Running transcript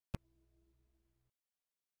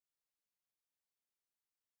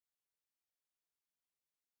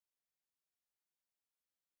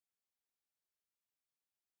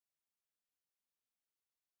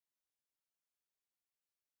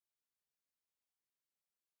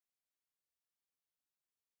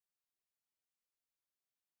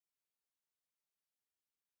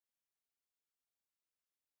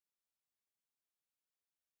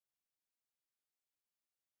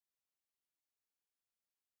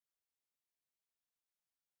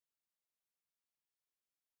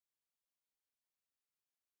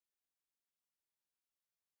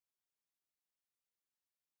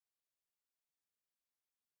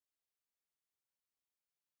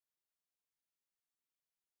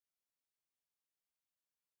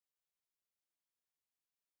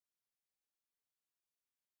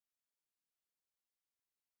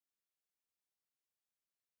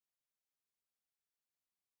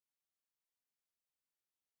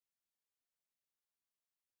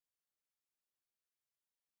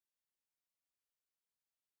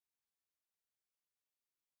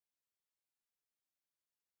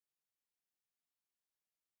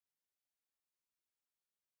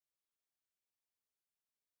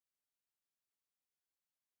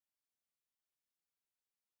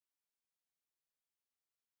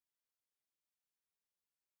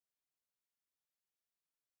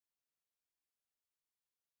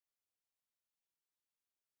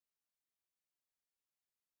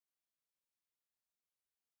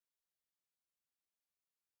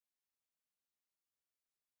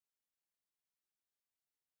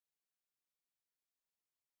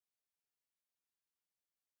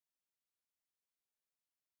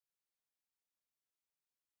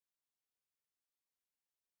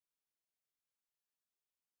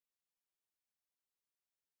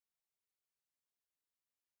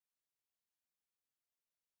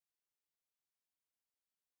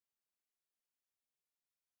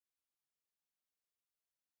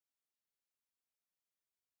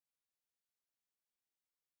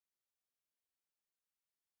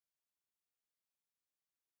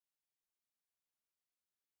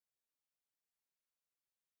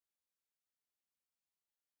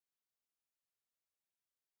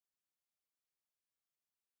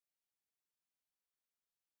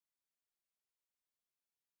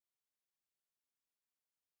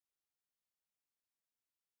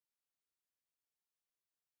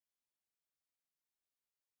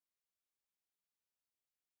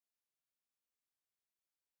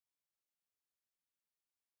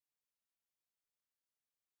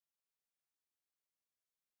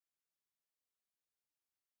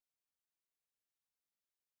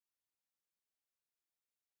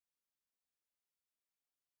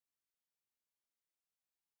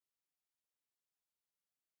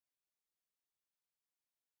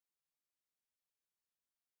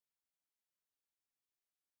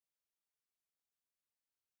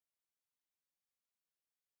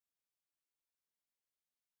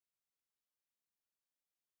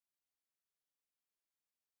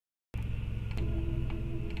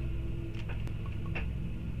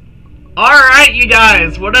Alright, you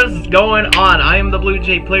guys, what is going on? I am the Blue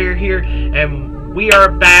Jay player here, and we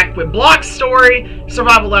are back with BlockStory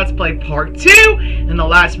Survival Let's Play Part 2. In the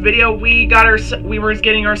last video, we were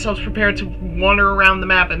getting ourselves prepared to wander around the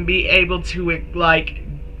map and be able to, like,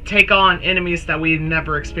 take on enemies that we've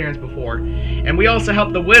never experienced before. And we also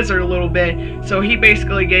helped the wizard a little bit, so he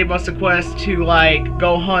basically gave us a quest to, like,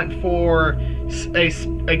 go hunt for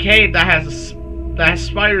a cave that has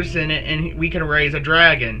spiders in it, and we can raise a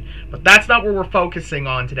dragon. But that's not what we're focusing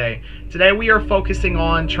on today. Today we are focusing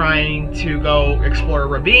on trying to go explore a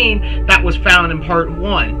ravine that was found in part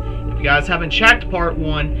 1. If you guys haven't checked part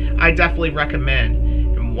 1, I definitely recommend.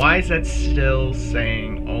 And why is that still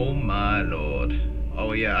saying, oh my lord?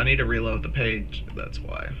 Oh yeah, I need to reload the page, that's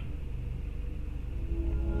why.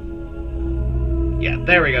 Yeah,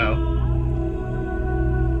 there we go.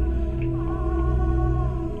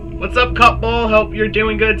 What's up, Cupbowl? Hope you're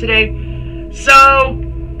doing good today.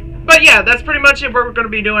 But yeah, that's pretty much it what we're going to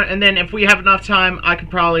be doing. And then if we have enough time, I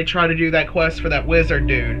could probably try to do that quest for that wizard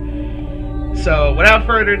dude. So, without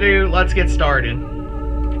further ado, let's get started.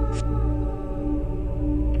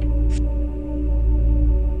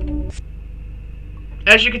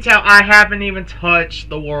 As you can tell, I haven't even touched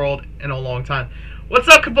the world in a long time. What's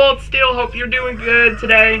up, Cupbowl Steel? Hope you're doing good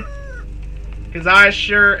today. Because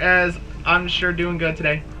I'm sure doing good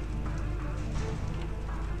today.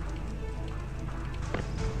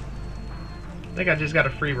 I think I just got a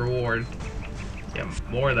free reward. Yeah,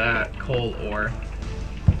 more of that coal ore.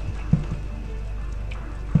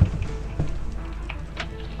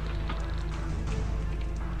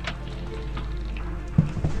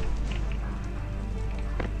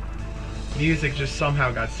 Music just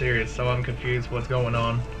somehow got serious, so I'm confused what's going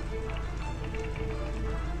on.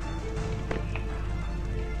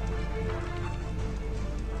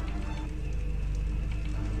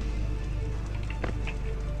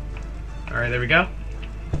 Alright, there we go.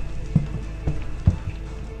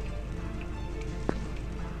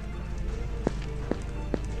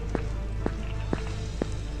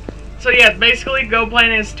 So yeah, basically go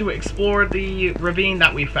plan is to explore the ravine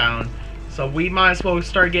that we found. So we might as well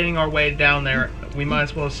start getting our way down there. We might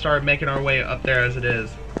as well start making our way up there as it is.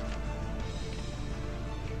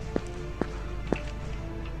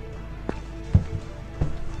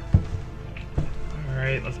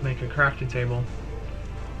 Alright, let's make a crafting table.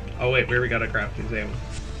 Oh wait, we got a crafting table.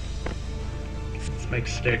 Let's make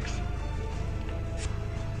sticks.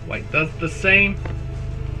 Wait, does the same?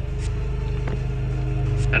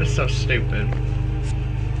 That is so stupid.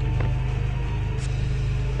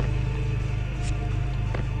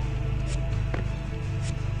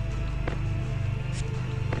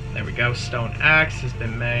 There we go, stone axe has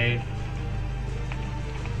been made.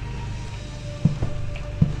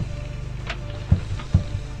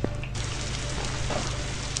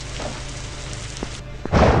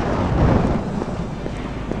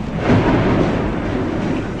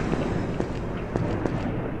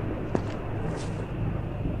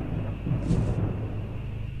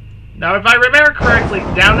 Now, if I remember correctly,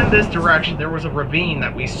 down in this direction, there was a ravine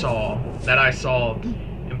that I saw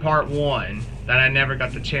in part 1, that I never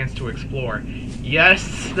got the chance to explore.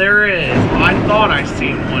 Yes, there is. I thought I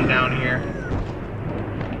seen one down here.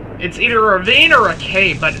 It's either a ravine or a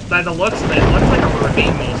cave, but by the looks of it, it looks like a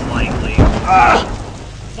ravine most likely.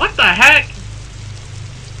 What the heck?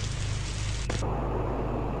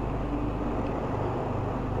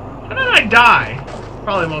 How did I die?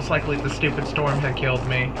 Probably most likely the stupid storm had killed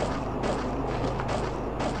me.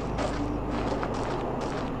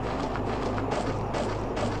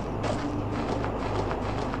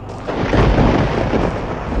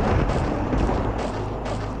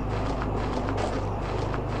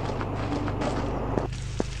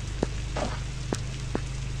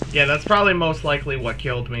 Yeah, that's probably most likely what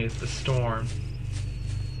killed me, is the storm.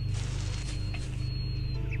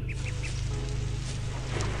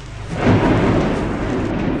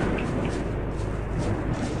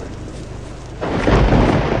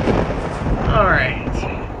 Alright.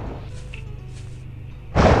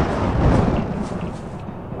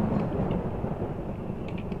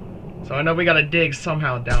 So I know we gotta dig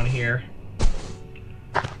somehow down here.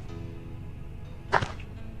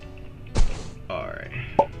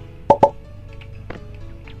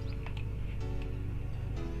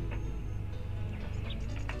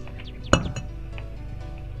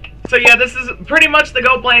 So yeah, this is pretty much the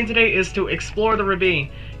go plan today, is to explore the ravine.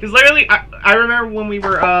 Because literally, I remember when we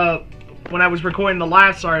were, when I was recording the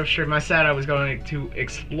last live stream, I said I was going to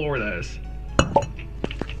explore this.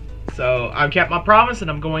 So, I've kept my promise and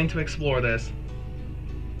I'm going to explore this.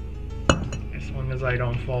 As long as I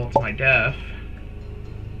don't fall to my death.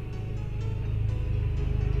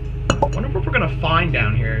 wonder what we're gonna find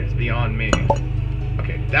down here is beyond me.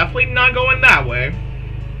 Okay, definitely not going that way.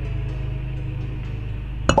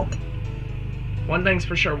 One thing's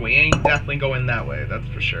for sure, we ain't definitely going that way, that's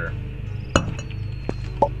for sure.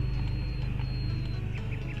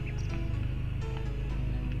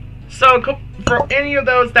 So, for any of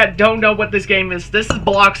those that don't know what this game is, this is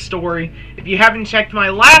BlockStory. If you haven't checked my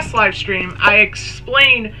last live stream, I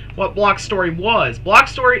explained what BlockStory was.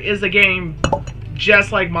 BlockStory is a game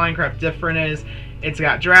just like Minecraft. Different is, it's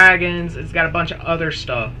got dragons, it's got a bunch of other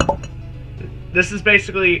stuff. This is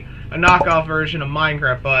basically a knockoff version of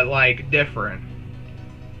Minecraft, but like different.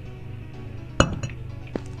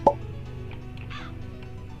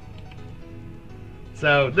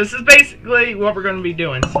 So, this is basically what we're going to be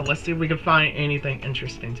doing. So, let's see if we can find anything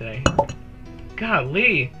interesting today.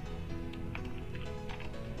 Golly.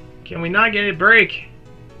 Can we not get a break?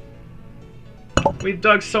 We've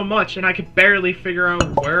dug so much, and I could barely figure out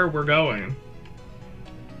where we're going.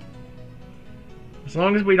 As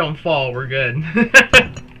long as we don't fall, we're good.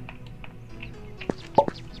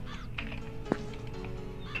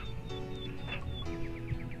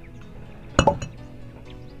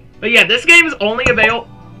 But yeah, this game is only available...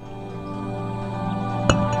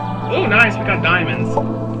 Oh, nice, we got diamonds.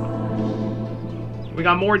 We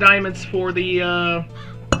got more diamonds for the,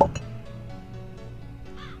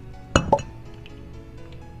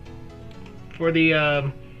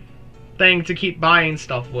 thing to keep buying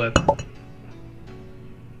stuff with.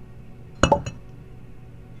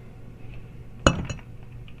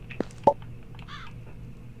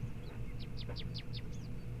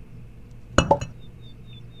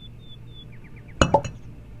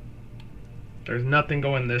 There's nothing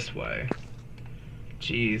going this way.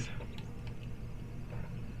 Jeez.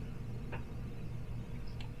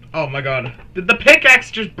 Oh my god. Did the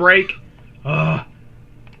pickaxe just break? Ugh.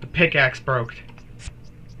 The pickaxe broke.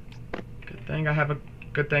 Good thing I have a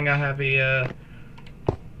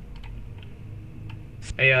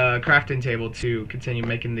crafting table to continue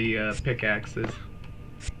making the pickaxes.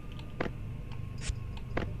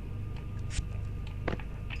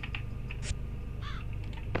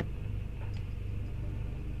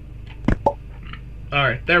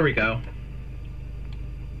 Alright, there we go.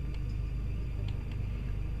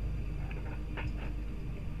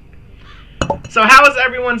 So how is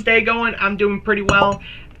everyone's day going? I'm doing pretty well.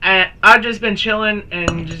 I've just been chilling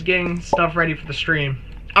and just getting stuff ready for the stream.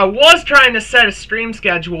 I was trying to set a stream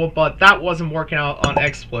schedule, but that wasn't working out on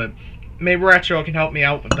XSplit. Maybe Retro can help me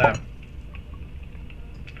out with that.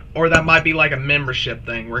 Or that might be like a membership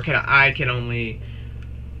thing where I can only,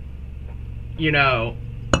 you know,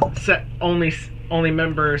 set only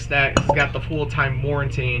members that got the full-time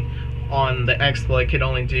warranty on the XSplit could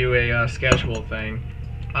only do a schedule thing.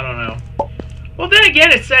 I don't know. Well, then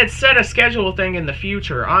again, it said set a schedule thing in the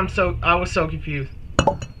future. I was so confused.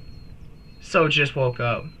 So just woke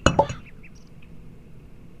up.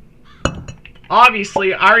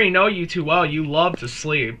 Obviously, I already know you too well. You love to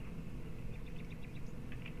sleep.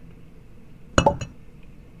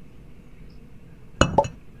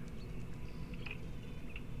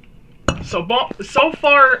 So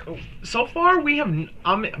far we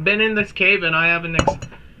have been in this cave and I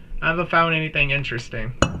haven't found anything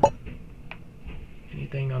interesting.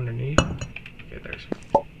 Anything underneath? Okay, there's.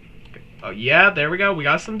 Okay. Oh yeah, there we go. We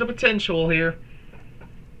got some potential here.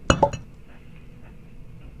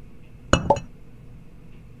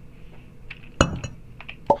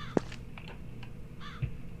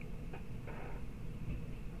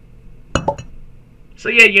 So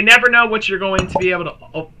yeah, you never know what you're going to be able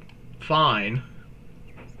to find.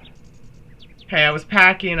 Hey, I was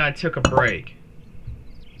packing, I took a break.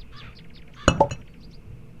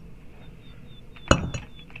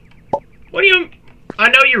 What do you... I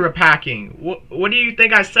know you were packing. What do you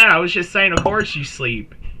think I said? I was just saying, of course you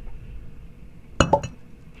sleep.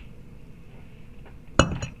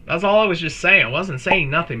 That's all I was just saying. I wasn't saying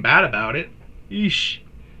nothing bad about it. Yeesh.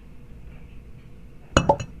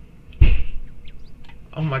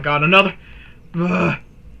 Oh my god, another...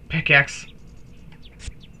 pickaxe.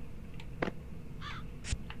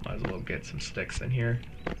 Might as well get some sticks in here.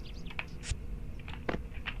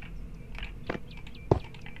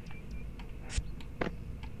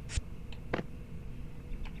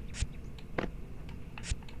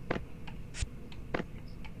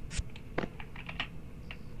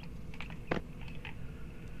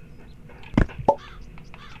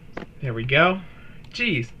 There we go.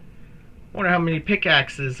 Jeez. Wonder how many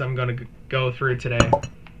pickaxes I'm gonna go through today.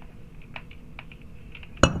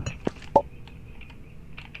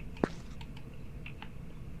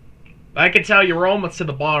 I can tell you we're almost to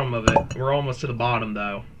the bottom of it. We're almost to the bottom,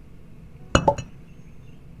 though.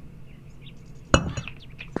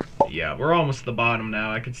 Yeah, we're almost at the bottom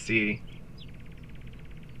now, I could see.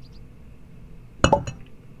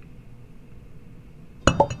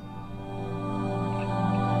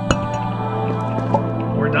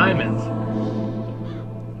 More diamonds.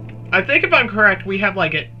 I think if I'm correct, we have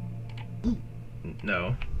like a...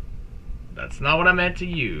 No. That's not what I meant to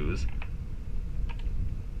use.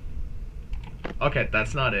 Okay,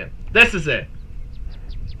 that's not it. This is it.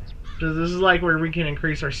 This is like where we can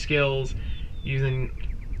increase our skills using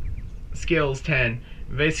skills 10.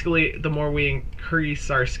 Basically, the more we increase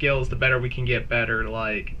our skills, the better we can get better.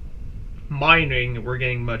 Like mining, we're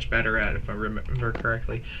getting much better at, if I remember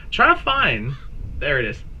correctly. I'm trying to find. There it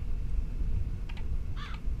is.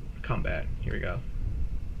 Combat. Here we go.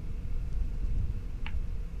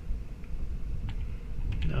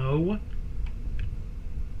 No.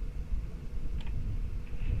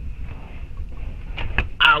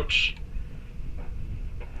 Ouch.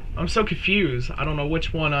 I'm so confused. I don't know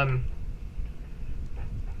which one I'm...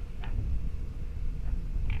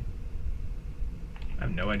 I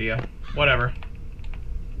have no idea. Whatever.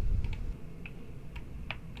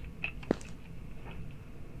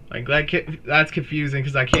 Like, that's confusing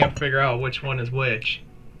because I can't figure out which one is which.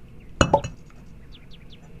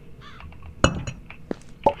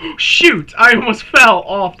 Shoot! I almost fell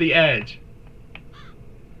off the edge.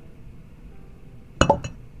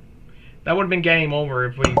 That would have been game over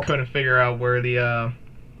if we couldn't figure out where the,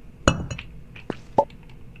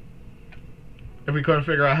 if we couldn't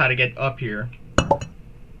figure out how to get up here.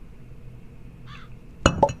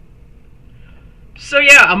 So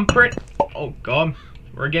yeah, I'm pretty... Oh god.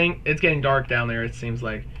 It's getting dark down there, it seems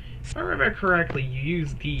like. If I remember correctly, you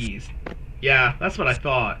use these. Yeah, that's what I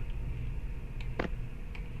thought.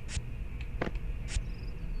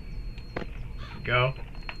 Go.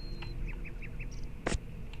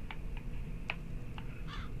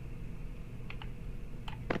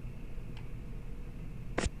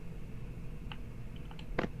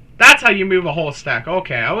 That's how you move a whole stack.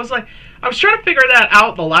 Okay, I was trying to figure that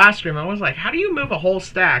out the last stream. I was like, how do you move a whole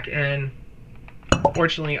stack? And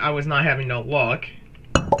fortunately, I was not having no luck.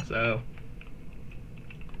 So,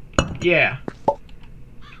 yeah.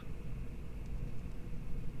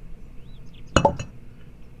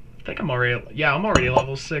 I think I'm already, yeah, I'm already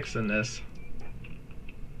level 6 in this.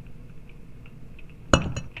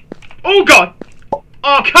 Oh god!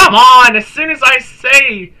 Oh, come on! As soon as I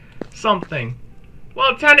say something.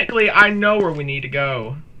 Well, technically, I know where we need to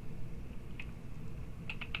go.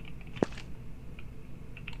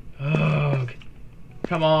 Ugh.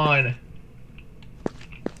 Come on.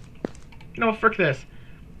 You know, frick this.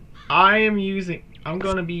 I'm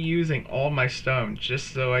gonna be using all my stone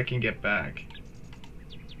just so I can get back.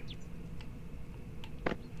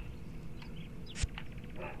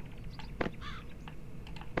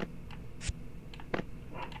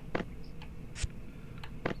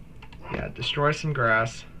 Yeah, destroy some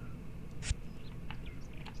grass.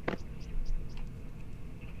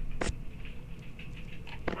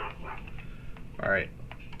 Alright.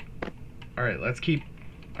 Alright,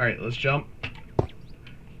 let's jump.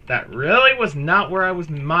 That really was not where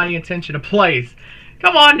my intention to place.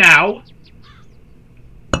 Come on now!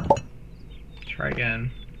 Try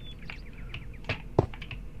again.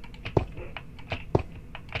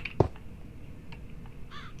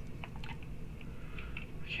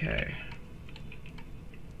 Okay.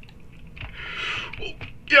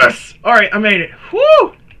 Yes! Alright, I made it.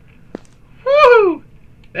 Woo! Woo!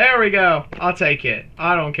 There we go. I'll take it.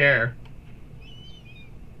 I don't care.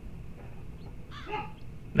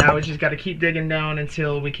 Now we just gotta keep digging down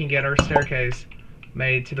until we can get our staircase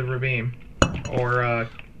made to the ravine. Or a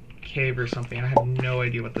cave or something. I have no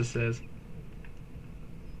idea what this is.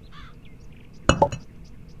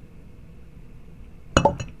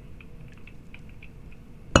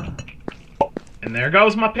 And there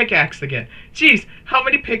goes my pickaxe again. Jeez, how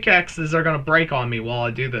many pickaxes are gonna break on me while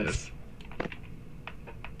I do this?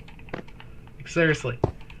 Like, seriously.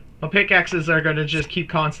 My pickaxes are gonna just keep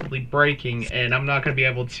constantly breaking, and I'm not gonna be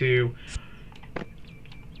able to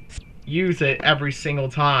use it every single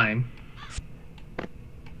time.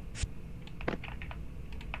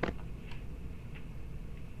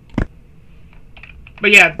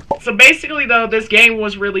 But yeah, so basically though, this game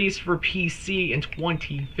was released for PC in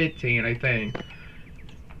 2015, I think.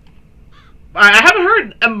 I haven't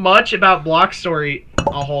heard much about BlockStory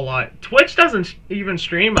a whole lot. Twitch doesn't even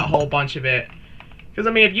stream a whole bunch of it. Because,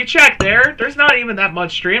 I mean, if you check there's not even that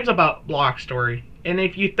much streams about BlockStory. And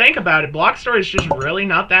if you think about it, BlockStory is just really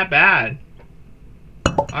not that bad.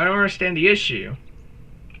 I don't understand the issue.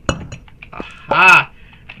 Aha!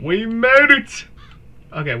 We made it!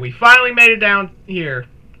 Okay, we finally made it down here.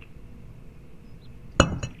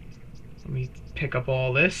 pick up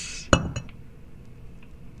all this.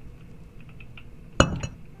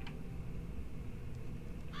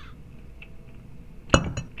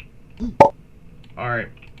 Alright.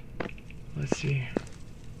 Let's see.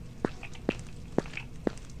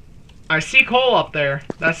 I see coal up there.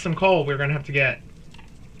 That's some coal we're gonna have to get.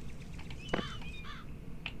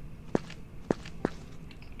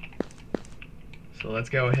 So let's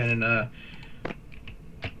go ahead and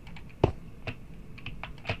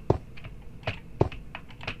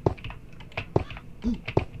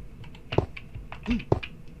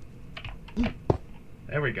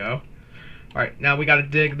there we go. Alright, now we gotta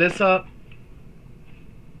dig this up.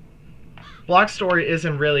 BlockStory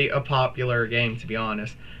isn't really a popular game, to be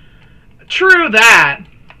honest. True that.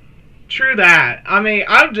 True that. I mean,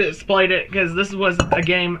 I've just played it because this was a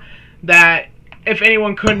game that if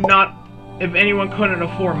anyone couldn't afford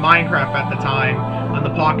Minecraft at the time on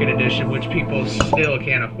the Pocket Edition, which people still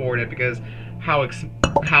can't afford it because how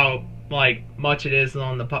like much it is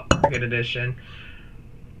on the Pocket Edition.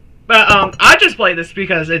 But I just played this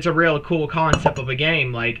because it's a real cool concept of a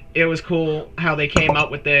game. Like, it was cool how they came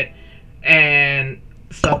up with it and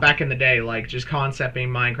stuff back in the day, like just concepting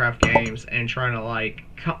Minecraft games and trying to like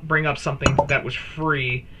bring up something that was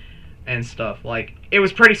free and stuff. Like, it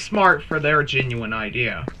was pretty smart for their genuine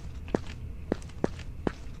idea.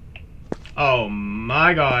 Oh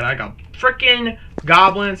my god, I got frickin'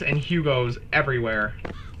 goblins and Hugos everywhere.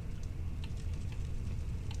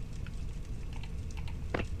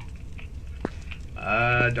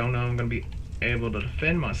 I don't know if I'm gonna be able to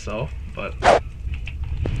defend myself, but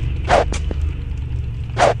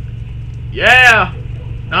yeah!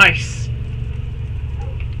 Nice!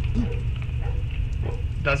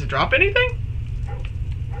 Does it drop anything?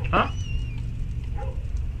 Huh?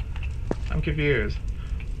 I'm confused.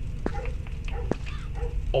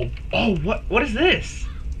 Oh, what is this?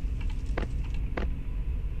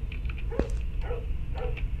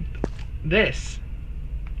 This.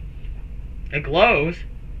 It glows.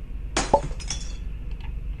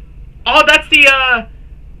 Oh, that's the,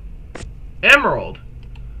 emerald.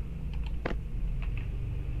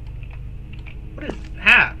 What is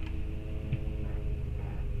that?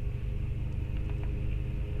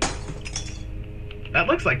 That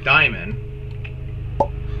looks like diamond.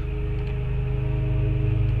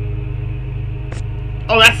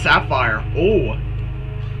 Oh, that's sapphire. Oh.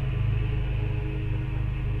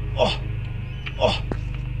 Oh. Oh.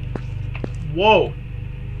 Whoa.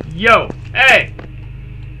 Yo. Hey.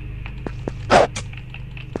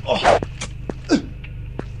 Oh.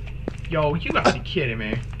 Yo, you gotta be kidding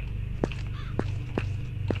me.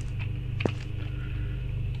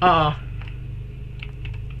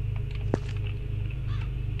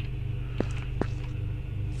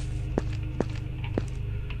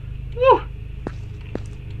 Woo.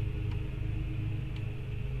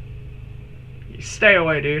 You stay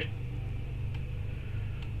away, dude.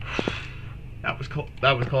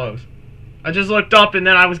 That was close. I just looked up and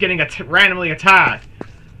then I was getting randomly attacked.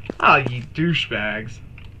 Ah, you douchebags.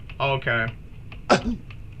 Okay.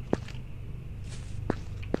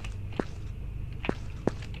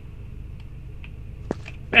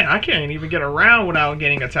 Man, I can't even get around without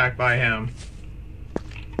getting attacked by him.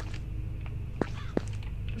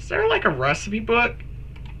 Is there like a recipe book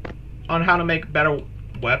on how to make better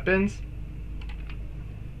weapons?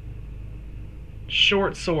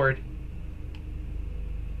 Short sword.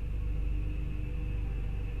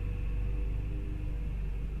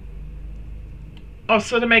 Oh,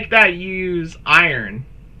 so to make that, you use iron.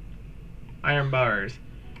 Iron bars.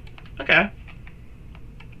 Okay.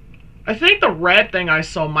 I think the red thing I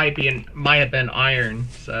saw might have been iron,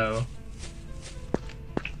 so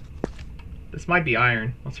this might be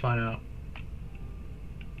iron. Let's find out.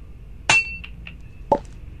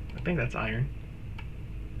 I think that's iron.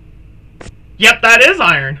 Yep, that is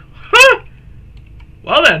iron.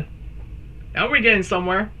 Well then, now we're getting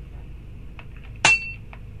somewhere.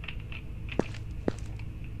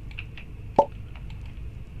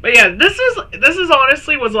 But yeah, this is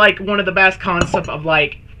honestly was like one of the best concepts of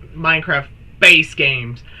like Minecraft base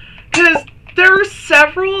games, because there are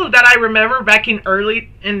several that I remember back in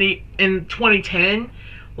 2010,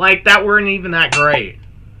 like that weren't even that great.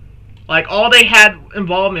 Like all they had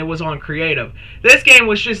involvement was on creative. This game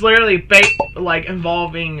was just literally like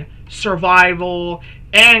involving survival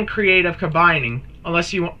and creative combining,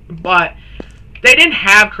 but they didn't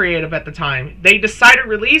have creative at the time. They decided to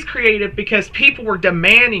release creative because people were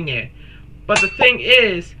demanding it. But the thing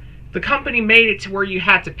is, the company made it to where you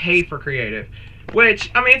had to pay for creative. Which,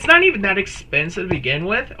 I mean, it's not even that expensive to begin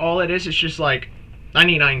with. All it is just like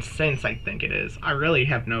 99 cents, I think it is. I really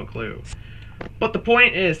have no clue. But the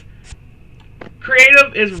point is,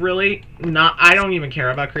 creative is really not. I don't even care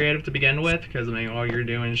about creative to begin with, because I mean, all you're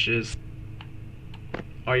doing is just,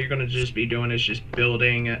 all you're gonna just be doing is just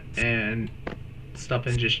building and stuff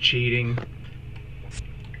and just cheating.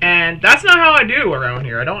 And that's not how I do around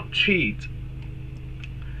here. I don't cheat.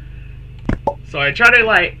 So I try to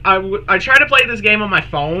like I tried to play this game on my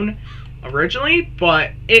phone originally,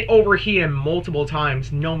 but it overheated multiple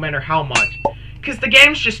times, no matter how much, because the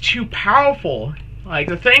game's just too powerful. Like,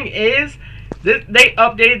 the thing is, they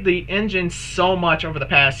updated the engine so much over the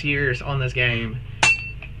past years on this game.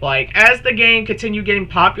 Like, as the game continued getting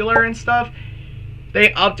popular and stuff, they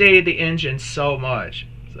updated the engine so much.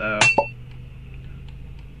 So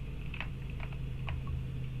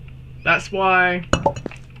that's why.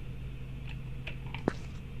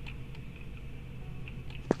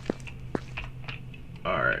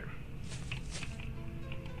 Alright.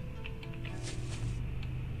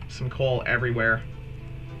 Some coal everywhere.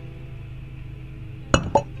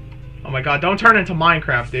 Oh my god, don't turn into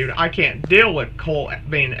Minecraft, dude. I can't deal with coal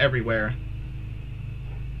being everywhere.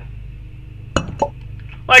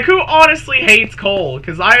 Like, who honestly hates coal?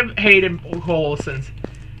 Because I've hated coal since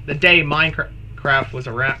the day Minecraft was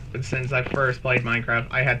around. Since I first played Minecraft,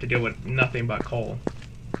 I had to deal with nothing but coal.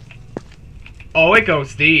 Oh, it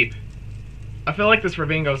goes deep. I feel like this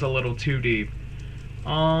ravine goes a little too deep.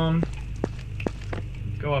 Go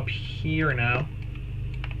up here now.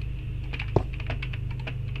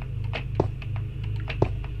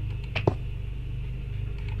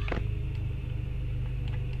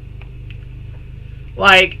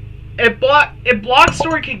 Like, if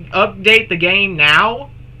BlockStory can update the game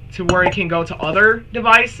now to where it can go to other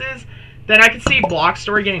devices, then I could see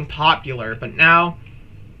BlockStory getting popular. But now,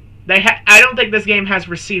 I don't think this game has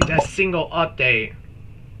received a single update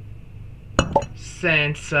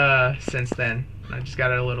since then. I just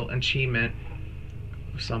got a little achievement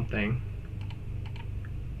or something.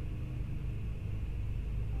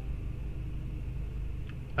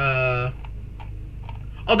 Oh,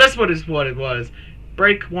 that's what it was.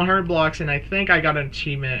 Break 100 blocks, and I think I got an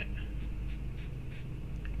achievement.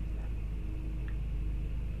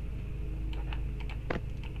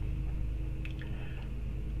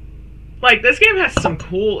 Like, this game has some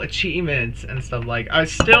cool achievements and stuff. Like, I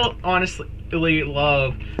still honestly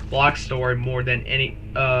love BlockStory more than any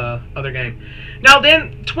other game. Now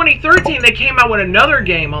then, 2013, they came out with another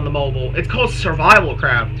game on the mobile. It's called Survival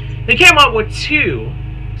Craft. They came out with two.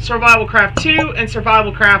 Survival Craft 2 and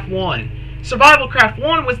Survival Craft 1. Survival Craft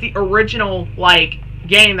 1 was the original, like,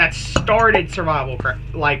 game that started Survival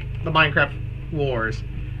Craft, like, the Minecraft wars.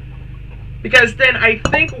 Because then I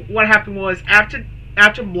think what happened was, after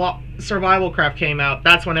Survival Craft came out,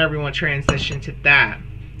 that's when everyone transitioned to that.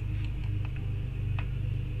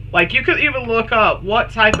 Like, you could even look up what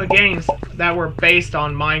type of games that were based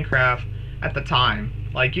on Minecraft at the time.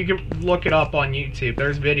 Like, you can look it up on YouTube.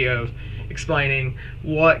 There's videos explaining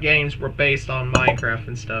what games were based on Minecraft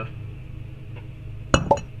and stuff.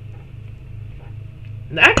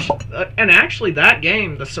 And actually, that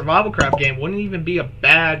game, the Survival Craft game, wouldn't even be a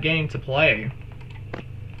bad game to play.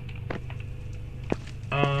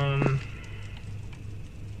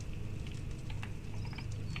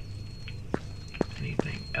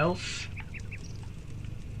 Anything else?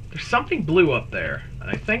 There's something blue up there.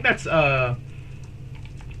 I think that's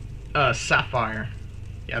sapphire.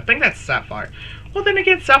 Yeah, I think that's sapphire. Well, then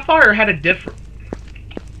again, sapphire had a different,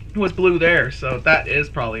 was blue there, so that is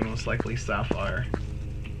probably most likely sapphire.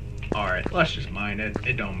 Alright, let's just mine it.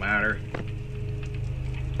 It don't matter.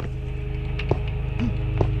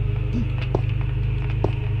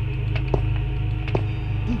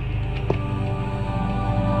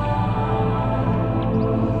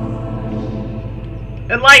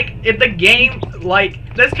 And like, if the game,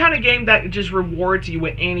 like, this kind of game that just rewards you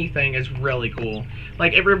with anything is really cool.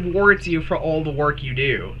 Like, it rewards you for all the work you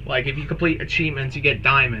do. Like, if you complete achievements, you get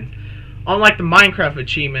diamond. Unlike the Minecraft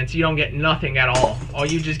achievements, you don't get nothing at all. All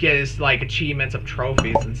you just get is, like, achievements of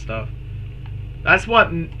trophies and stuff. That's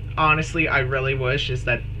what, honestly, I really wish, is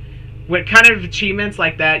that with kind of achievements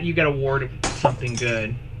like that, you get awarded with something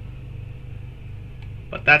good.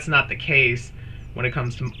 But that's not the case when it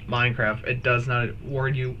comes to Minecraft. It does not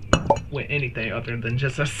award you with anything other than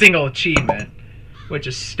just a single achievement, which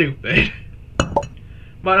is stupid.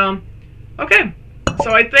 But, okay.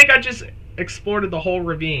 So I think I just explored the whole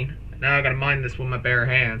ravine. Now I gotta mine this with my bare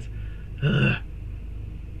hands. Ugh.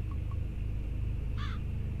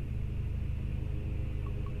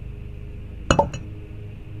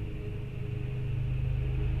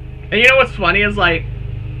 And you know what's funny is, like,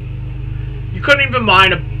 you couldn't even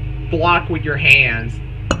mine a block with your hands.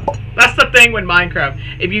 That's the thing with Minecraft.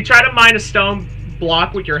 If you try to mine a stone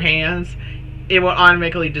block with your hands, it would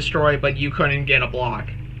automatically destroy, but you couldn't get a block.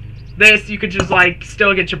 This, you could just, like,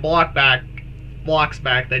 still get your blocks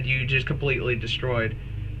back that you just completely destroyed.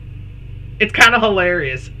 It's kind of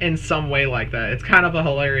hilarious in some way like that. It's kind of a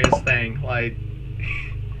hilarious thing. Like,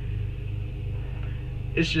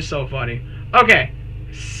 it's just so funny. Okay,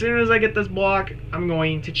 as soon as I get this block, I'm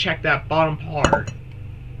going to check that bottom part.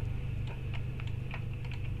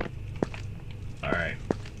 Alright.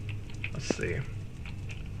 Let's see.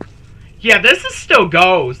 Yeah, this still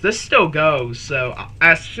goes. This still goes. So,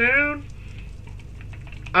 as soon...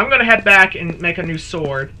 I'm going to head back and make a new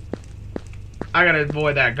sword. I gotta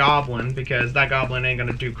avoid that goblin, because that goblin ain't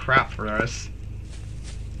gonna do crap for us.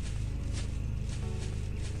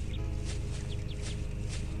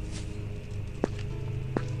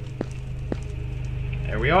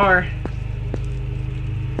 There we are.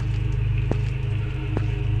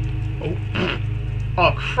 Oh,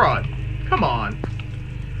 oh crud. Come on.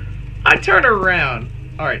 I turned around.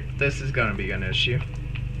 Alright, this is gonna be an issue.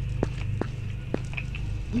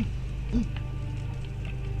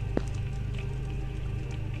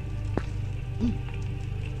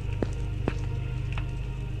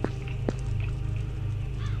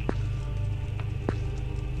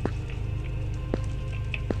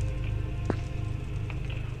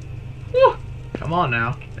 Woo! Come on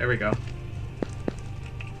now. There we go.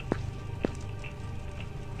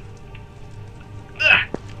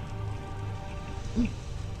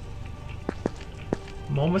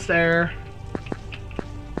 I'm almost there.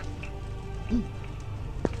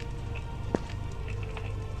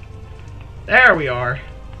 There we are.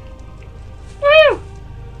 Woo!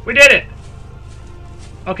 We did it.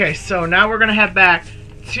 Okay, so now we're gonna head back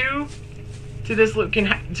to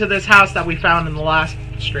this house that we found in the last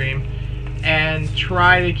stream and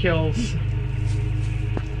try to kill.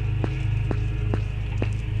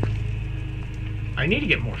 I need to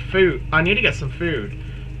get more food. I need to get some food.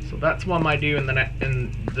 So that's what I might do in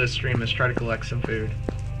the stream, is try to collect some food.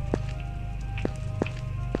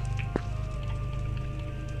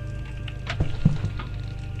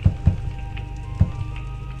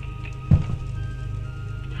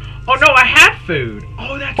 Oh no, I had food.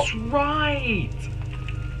 Oh, that's right.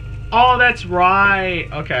 Oh, that's right.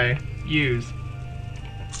 Okay, use.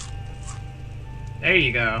 There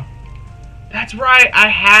you go. That's right, I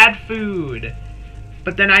had food.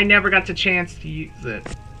 But then I never got the chance to use it.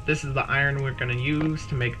 This is the iron we're gonna use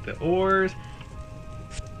to make the ores.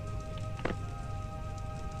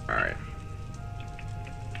 Alright.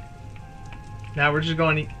 Now we're just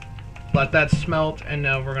going to let that smelt, and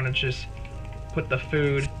now we're gonna just put the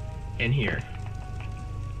food in here.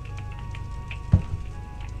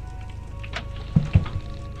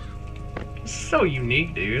 It's so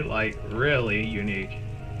unique, dude. Like, really unique.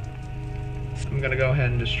 I'm gonna go ahead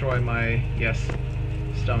and destroy my, yes,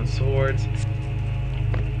 stone swords.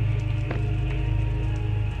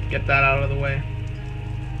 Get that out of the way.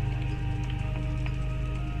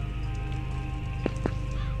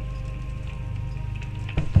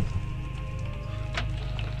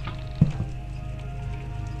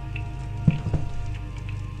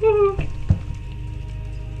 Woohoo!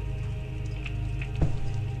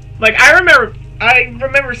 Like, I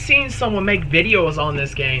remember seeing someone make videos on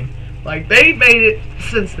this game. Like, they made it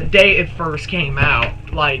since the day it first came out.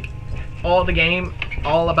 Like, all the game,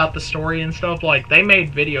 all about the story and stuff. Like, they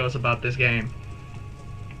made videos about this game.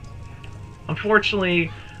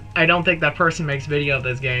 Unfortunately, I don't think that person makes video of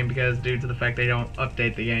this game because due to the fact they don't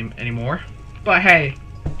update the game anymore. But hey,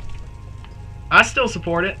 I still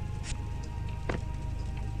support it.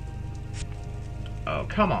 Oh,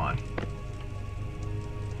 come on.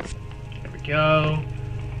 There we go.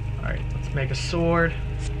 Alright, let's make a sword.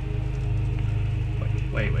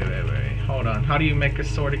 Wait. Hold on. How do you make a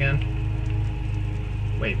sword again?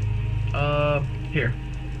 Wait. Here.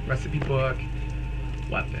 Recipe book.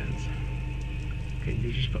 Weapons. Okay,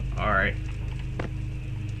 you just put... Alright.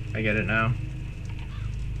 I get it now.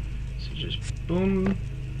 So just boom.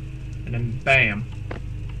 And then bam.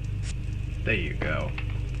 There you go.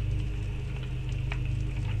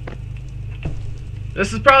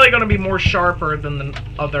 This is probably going to be more sharper than the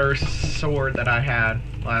other sword that I had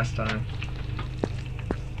last time.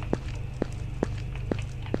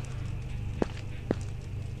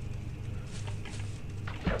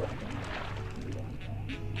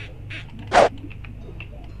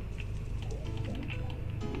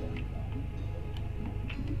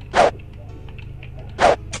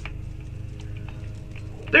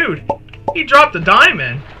 Dude, he dropped a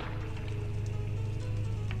diamond.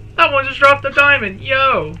 That one just dropped a diamond,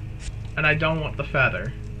 yo! And I don't want the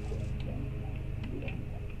feather.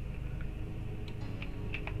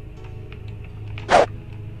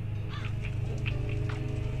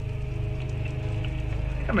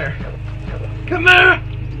 Come here. Come here!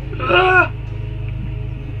 Ah!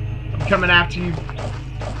 I'm coming after you.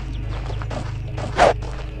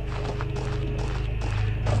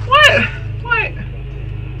 What? What?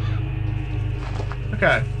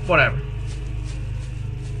 Okay, whatever.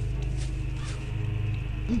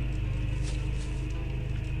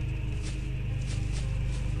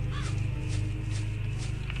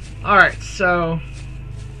 Alright, so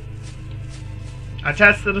I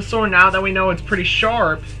tested the sword. Now that we know it's pretty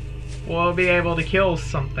sharp, we'll be able to kill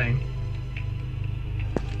something.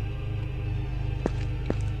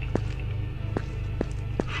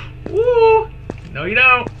 Woo! No, you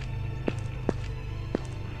don't.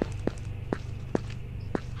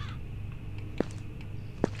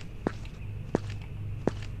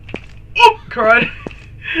 Oh, crud.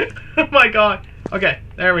 Oh my god. Okay,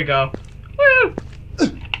 there we go. Woo!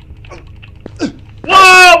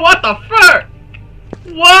 Whoa! What the frick?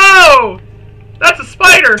 Whoa! That's a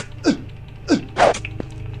spider!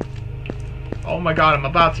 Oh my god, I'm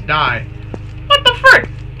about to die. What the frick?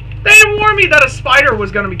 They didn't warn me that a spider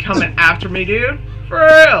was gonna be coming after me, dude. For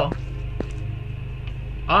real.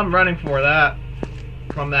 I'm running for that.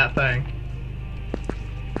 From that thing.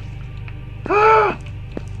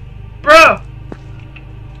 Bro!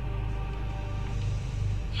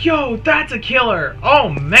 Yo, that's a killer! Oh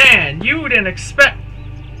man, you didn't expect.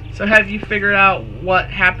 So have you figured out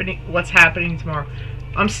what's happening tomorrow?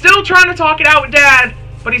 I'm still trying to talk it out with Dad,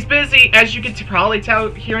 but he's busy. As you can probably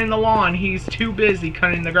tell here in the lawn, he's too busy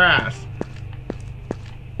cutting the grass.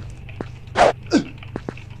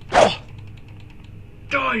 Oh.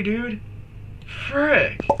 Die, dude.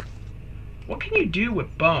 Frick. What can you do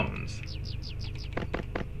with bones?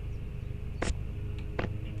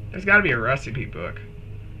 There's gotta be a recipe book.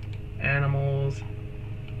 Animals,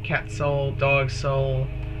 cat soul, dog soul,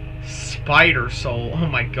 spider soul. Oh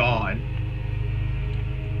my god.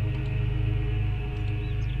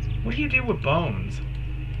 What do you do with bones?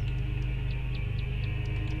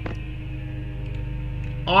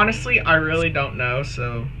 Honestly, I really don't know,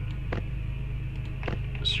 so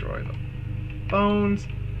destroy them. Bones.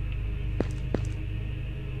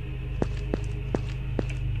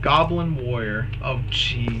 Goblin warrior. Oh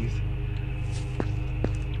jeez.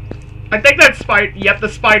 I think that spider. Yep, the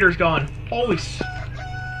spider's gone. Holy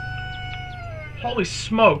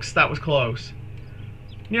smokes, that was close.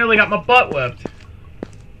 Nearly got my butt whipped.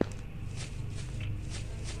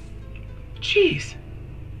 Jeez.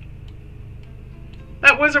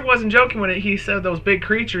 That wizard wasn't joking when he said those big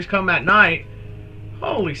creatures come at night.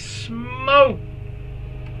 Holy smokes.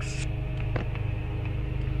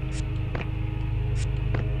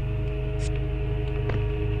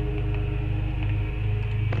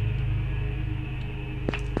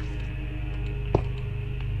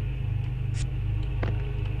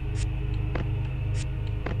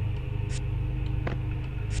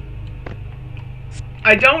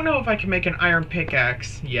 I don't know if I can make an iron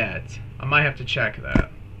pickaxe yet. I might have to check that.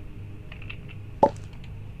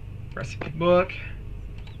 Recipe book.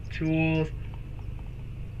 Tools.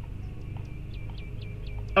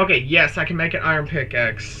 Okay, yes, I can make an iron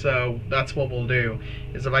pickaxe, so that's what we'll do.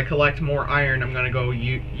 Is if I collect more iron, I'm gonna go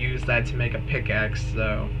use that to make a pickaxe,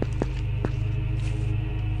 so...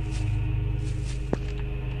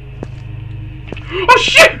 Oh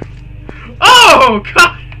shit! Oh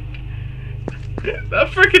god! That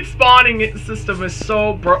freaking spawning system is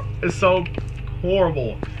so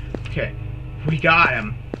horrible. Okay, we got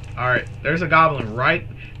him. All right, there's a goblin right.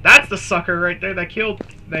 That's the sucker right there that killed.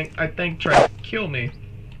 I think tried to kill me.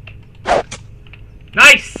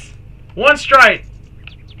 Nice, one strike.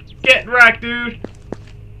 Get wrecked, dude.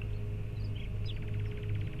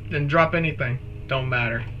 Didn't drop anything. Don't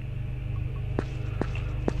matter.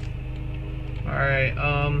 All right,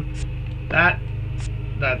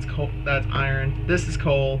 that's coal. That's iron. This is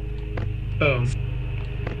coal. Boom.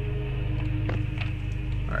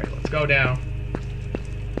 Alright, let's go down.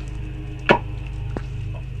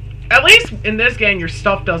 At least in this game, your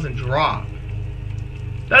stuff doesn't drop.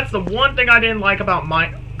 That's the one thing I didn't like about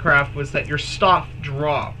Minecraft, was that your stuff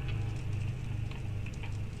dropped.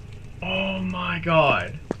 Oh my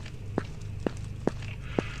god.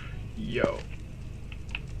 Yo.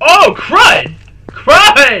 Oh, crud!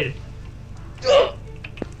 Crud!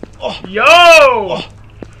 Yo!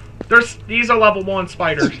 These are level 1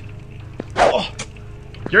 spiders.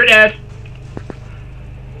 You're dead.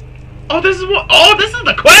 Oh, this is what. Oh, this is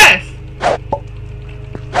the quest.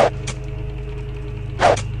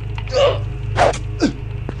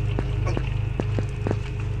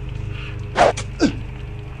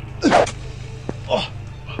 Oh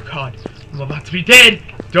god, I'm about to be dead.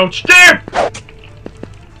 Don't you dare!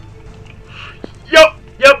 Yo,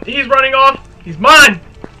 He's running off. He's mine.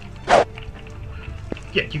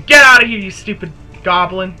 Yeah, you get out of here, you stupid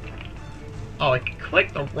goblin. Oh, I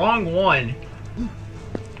clicked the wrong one.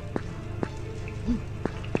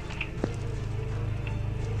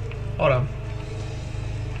 Hold on.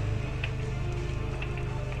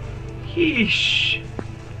 Yeesh.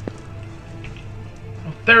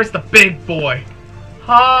 Oh, there's the big boy.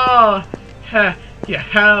 Ha! Ha! Yeah,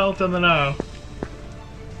 hell to the no.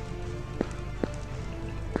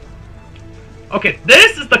 Okay,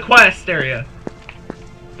 this is the quest area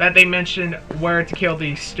that they mentioned where to kill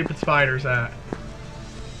these stupid spiders at.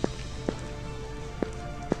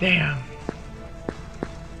 Damn.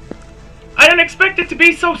 I didn't expect it to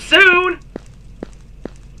be so soon!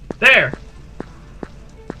 There.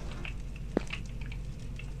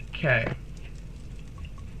 Okay.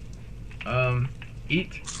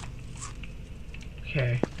 Eat.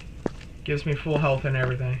 Okay. Gives me full health and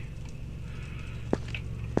everything.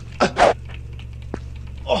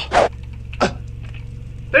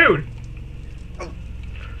 Dude!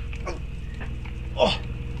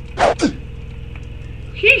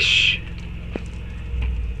 Heesh!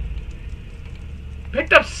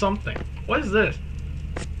 Picked up something. What is this?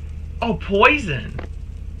 Oh, poison.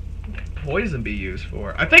 What could poison be used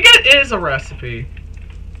for? I think it is a recipe.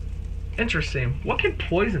 Interesting. What can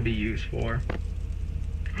poison be used for?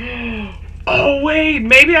 Oh, wait!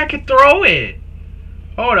 Maybe I could throw it!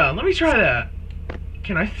 Hold on, let me try that.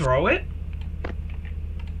 Can I throw it?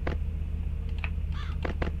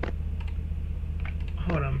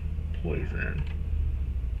 Hold on. Poison.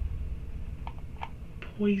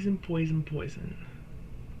 Poison, poison, poison.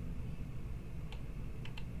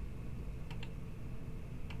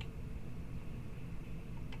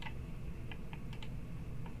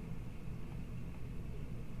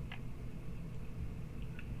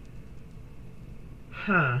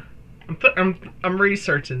 Huh. I'm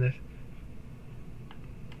researching this.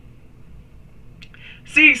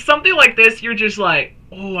 See, something like this, you're just like,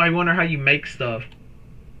 oh, I wonder how you make stuff.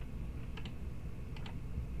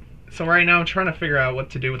 So right now I'm trying to figure out what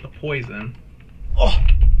to do with the poison. Oh.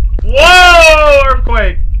 Whoa!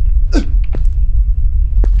 Earthquake!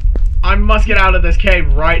 I must get out of this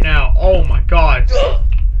cave right now. Oh my god.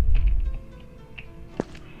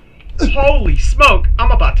 Holy smoke!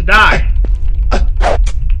 I'm about to die.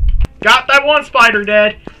 Got that one spider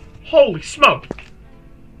dead. Holy smoke.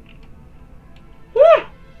 Woo!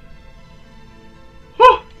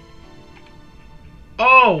 Woo!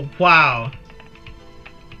 Oh, wow.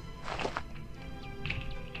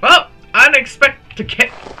 Well, I didn't expect to get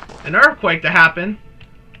an earthquake to happen.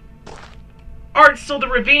 Alright, so the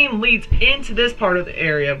ravine leads into this part of the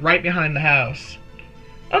area right behind the house.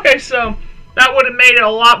 Okay, so that would have made it a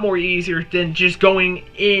lot more easier than just going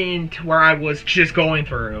into where I was just going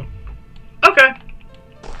through. Okay.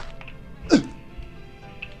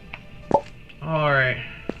 Alright.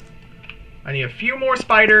 I need a few more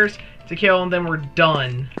spiders to kill and then we're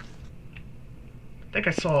done. I think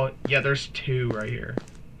I saw... yeah, there's 2 right here.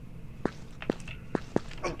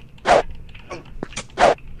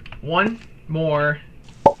 1 more,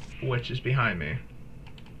 which is behind me.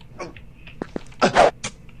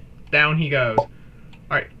 Down he goes.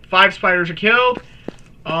 Alright, 5 spiders are killed.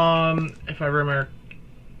 If I remember...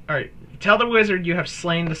 alright, tell the wizard you have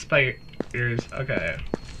slain the spiders. Okay.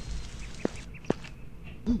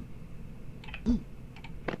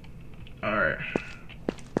 Alright.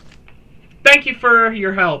 Thank you for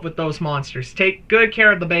your help with those monsters. Take good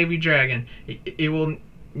care of the baby dragon. It will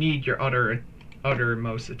need your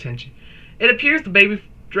uttermost attention. It appears the baby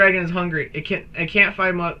dragon is hungry. It can't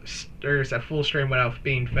find monsters at full strength without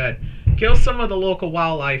being fed. Kill some of the local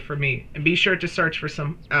wildlife for me, and be sure to search for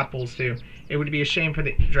some apples too. It would be a shame for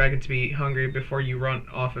the dragon to be hungry before you run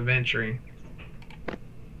off adventuring.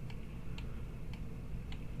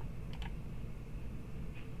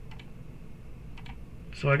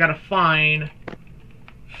 So I gotta find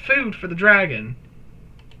food for the dragon.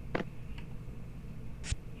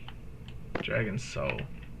 Dragon soul.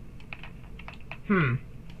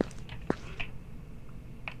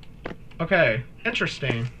 Okay,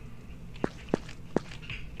 interesting.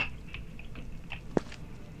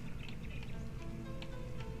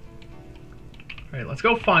 Alright, let's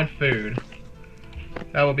go find food.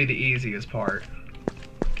 That will be the easiest part.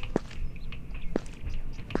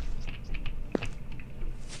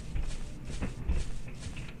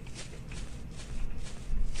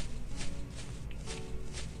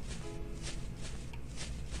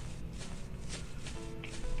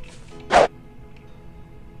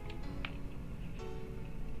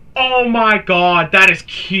 Oh my god, that is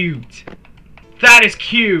cute. That is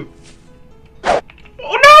cute. Oh no,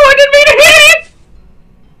 I didn't mean to hit it!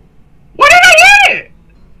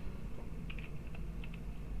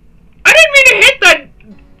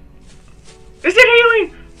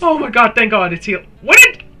 Oh my god, thank god it's healed. What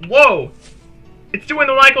did... Whoa! It's doing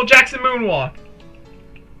the Michael Jackson moonwalk.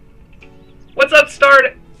 What's up,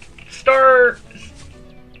 Stars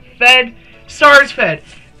Fed?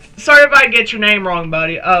 Sorry if I get your name wrong,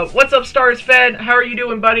 buddy. What's up, Stars Fed? How are you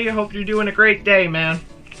doing, buddy? I hope you're doing a great day, man.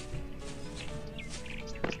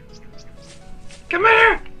 Come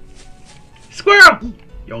here! Squirrel!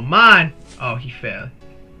 Yo, mine. Oh, he fell.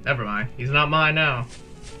 Never mind. He's not mine now.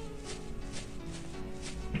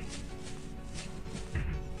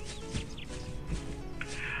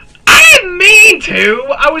 I didn't mean to!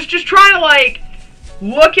 I was just trying to, like,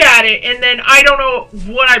 look at it, and then I don't know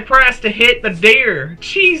what I pressed to hit the deer.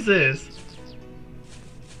 Jesus.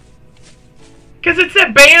 Because it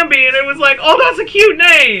said Bambi, and it was like, oh, that's a cute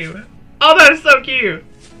name. Oh, that is so cute.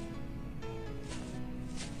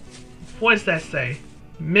 What does that say?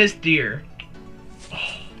 Miss Deer.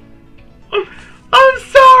 Oh. I'm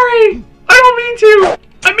sorry. I don't mean to.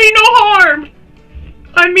 I mean no harm.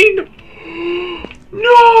 I mean...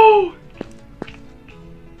 No.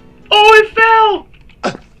 Oh, it fell.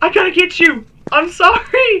 I gotta get you. I'm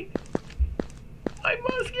sorry. I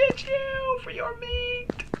must get you for your meat.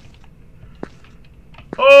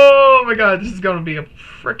 Oh my god, this is gonna be a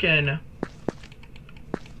frickin'...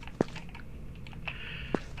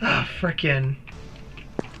 frickin'...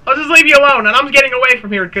 I'll just leave you alone, and I'm getting away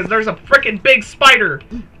from here because there's a frickin' big spider.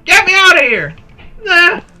 Get me out of here!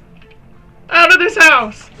 Nah. Out of this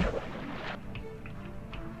house.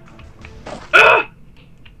 Ugh.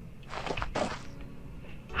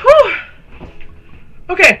 Whew.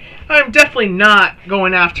 Okay, I'm definitely not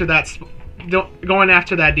going after that. Going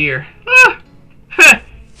after that deer. Ah.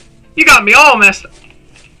 You got me all messed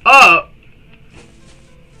up.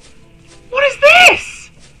 What is this?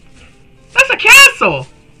 That's a castle.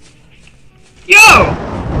 Yo!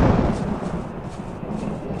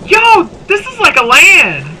 Yo, this is like a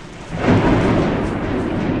land.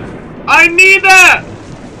 I need that.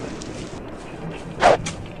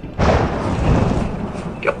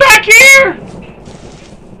 Get back here.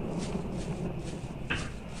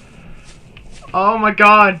 Oh my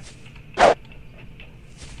god.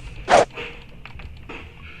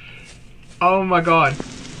 Oh my god.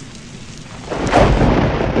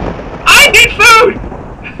 I need food!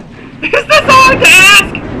 Is this all I have to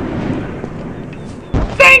ask?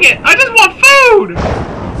 Dang it! I just want food!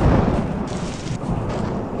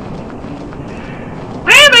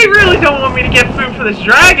 Man, they really don't want me to get food for this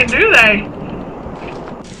dragon, do they?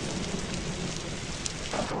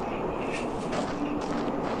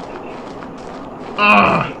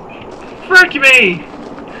 Ugh. Frick me!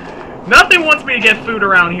 Nothing wants me to get food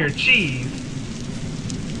around here. Jeez.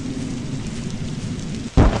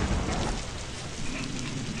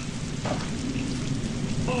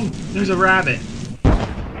 Oh, there's a rabbit.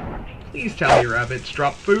 Please tell me rabbits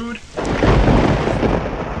drop food.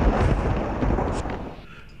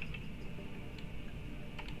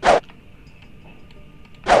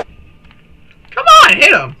 Come on,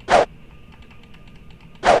 hit him!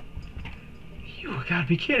 You gotta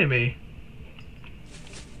be kidding me.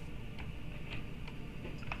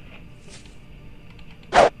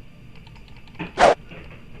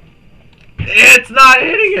 It's not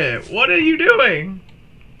hitting it! What are you doing?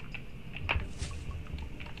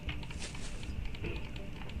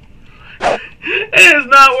 It is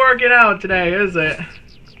not working out today, is it?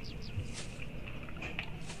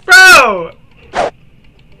 Bro!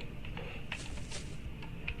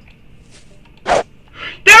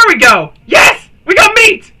 There we go! Yes! We got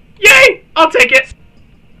meat! Yay! I'll take it!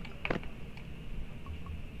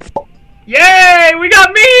 Yay! We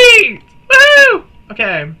got meat! Woo!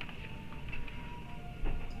 Okay.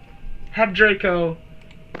 Have Draco.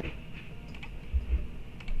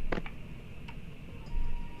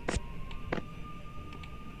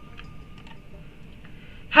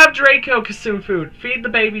 Have Draco consume food. Feed the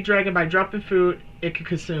baby dragon by dropping food it can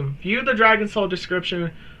consume. View the dragon soul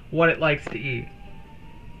description, what it likes to eat.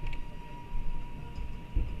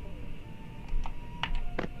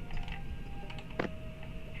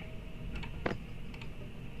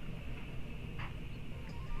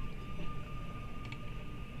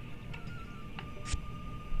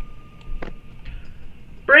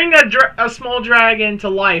 Bring a small dragon to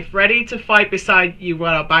life, ready to fight beside you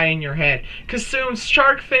without biting your head. Consume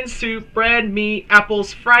shark fin soup, bread, meat,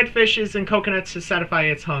 apples, fried fishes, and coconuts to satisfy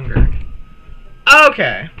its hunger.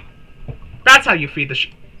 Okay. That's how you feed the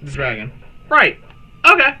dragon. Right.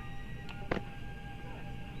 Okay.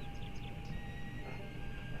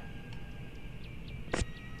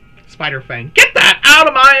 Spider Fang. Get that out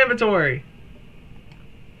of my inventory!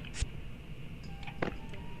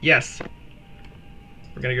 Yes.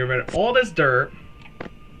 We're gonna get rid of all this dirt.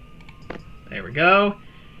 There we go.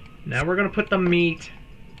 Now we're going to put the meat,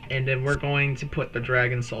 and then we're going to put the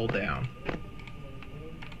dragon soul down.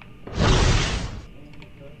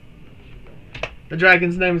 The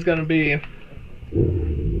dragon's name is going to be...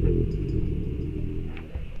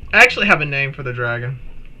 I actually have a name for the dragon.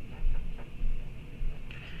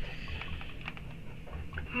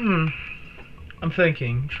 I'm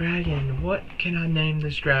thinking, dragon, what can I name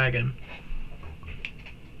this dragon?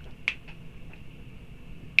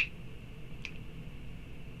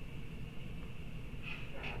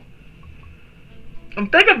 I'm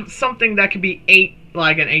thinking of something that could be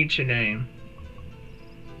like an ancient name.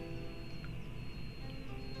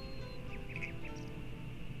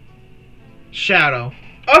 Shadow.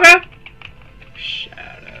 Okay.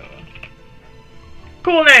 Shadow.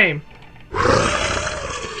 Cool name.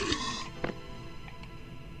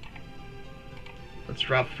 Let's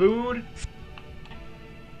drop food.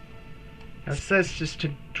 Now it says just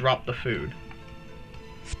to drop the food.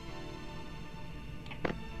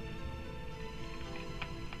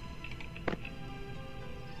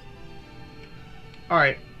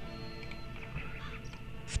 Alright.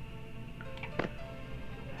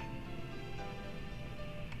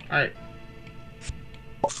 Alright.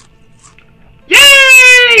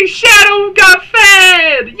 Yay! Shadow got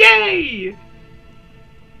fed! Yay!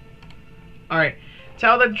 Alright.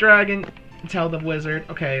 Tell the dragon, tell the wizard.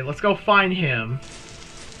 Okay, let's go find him.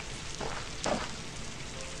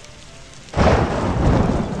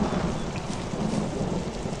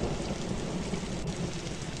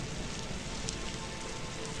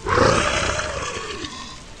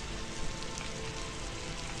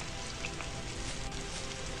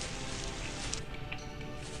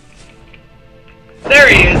 There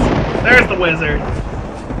he is. There's the wizard.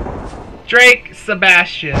 Drake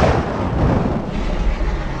Sebastian.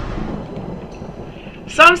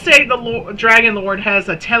 Some say the Dragon Lord has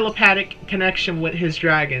a telepathic connection with his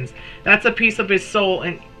dragons. That's a piece of his soul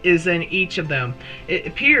and is in each of them. It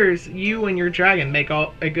appears you and your dragon make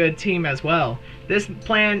a good team as well. This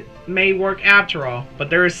plan may work after all, but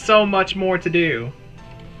there is so much more to do.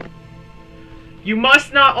 You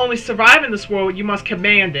must not only survive in this world, you must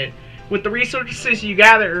command it. With the resources you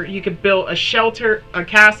gather, you can build a shelter, a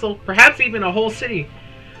castle, perhaps even a whole city.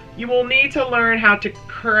 You will need to learn how to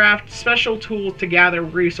craft special tools to gather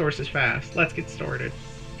resources fast. Let's get started.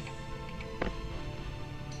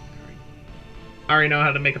 I already know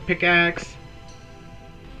how to make a pickaxe.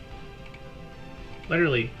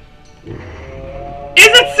 Literally.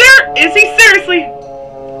 Is he seriously?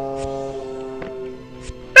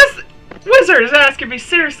 This wizard is asking me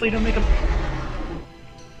seriously to make a...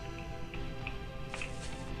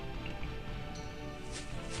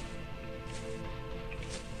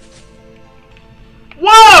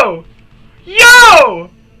 Whoa! Yo!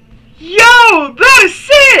 Yo! That is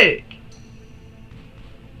sick!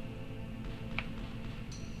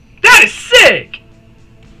 That is sick!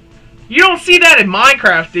 You don't see that in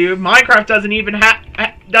Minecraft, dude. Minecraft doesn't even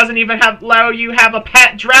have allow you have a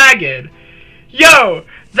pet dragon. Yo!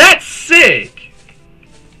 That's sick!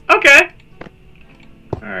 Okay.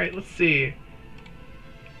 Alright, let's see.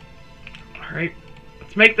 Alright.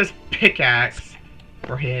 Let's make this pickaxe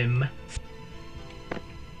for him.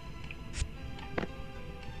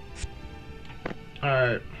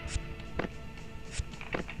 Alright.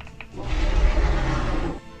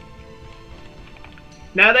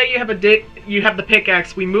 Now that you have the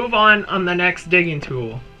pickaxe, we move on the next digging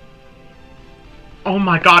tool. Oh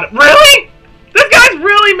my god, really? This guy's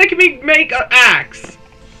really making me make an axe.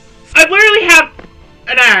 I literally have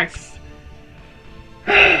an axe.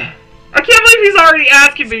 I can't believe he's already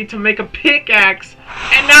asking me to make a pickaxe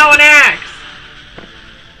and now an axe.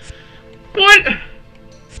 What?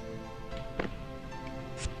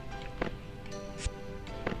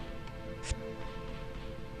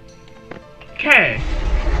 Okay.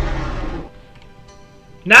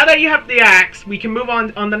 Now that you have the axe, we can move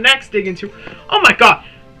on the next digging tool. Oh my god!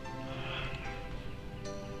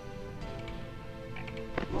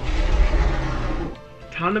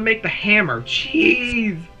 Time to make the hammer.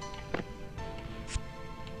 Jeez!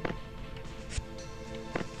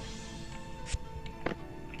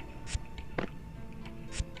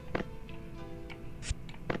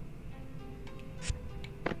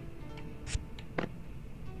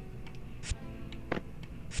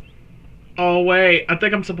 Oh wait, I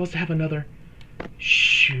think I'm supposed to have another.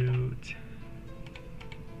 Shoot.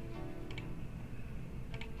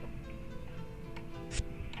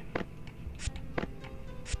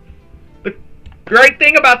 The great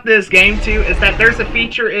thing about this game too is that there's a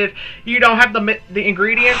feature if you don't have the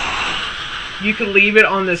ingredients, you can leave it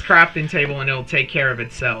on this crafting table and it'll take care of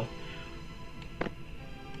itself.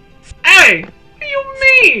 Hey! way! What do you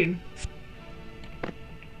mean?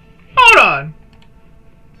 Hold on.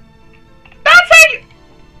 That's how you...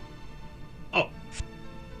 Oh.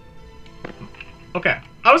 Okay.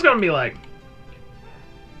 I was gonna be like...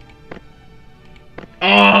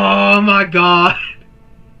 Oh my god.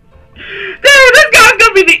 Dude, this guy's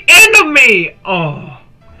gonna be the end of me! Oh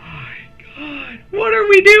my god. What are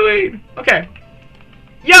we doing? Okay.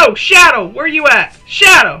 Yo, Shadow, where you at?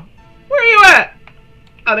 Shadow, where you at?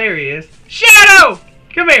 Oh, there he is. Shadow!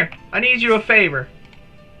 Come here. I need you a favor.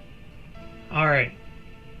 Alright.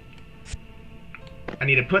 I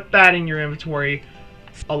need to put that in your inventory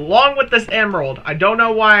along with this emerald. I don't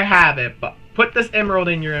know why I have it, but put this emerald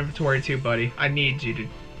in your inventory too, buddy. I need you to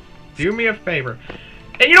do me a favor.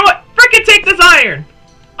 And you know what? Frickin' take this iron!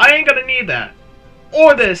 I ain't gonna need that.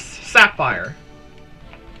 Or this sapphire.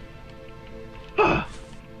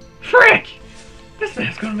 Frick! This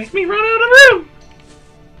man's gonna make me run out of the room!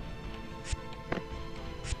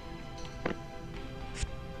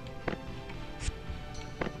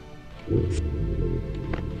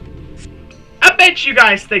 I bet you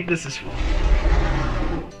guys think this is...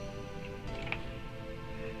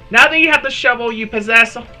 Now that you have the shovel, you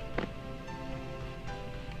possess...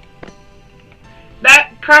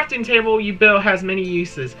 That crafting table you built has many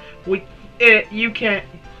uses. With it, you can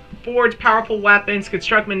forge powerful weapons,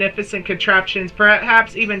 construct magnificent contraptions,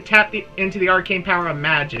 perhaps even tap into the arcane power of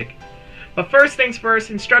magic. But first things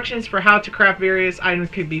first, instructions for how to craft various items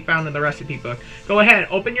can be found in the recipe book. Go ahead,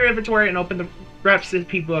 open your inventory and open the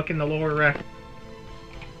recipe book in the lower left.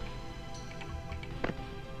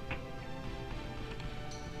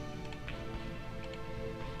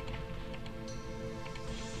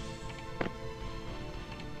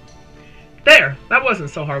 There! That wasn't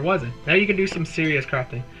so hard, was it? Now you can do some serious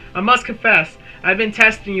crafting. I must confess, I've been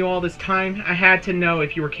testing you all this time. I had to know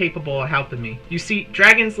if you were capable of helping me. You see,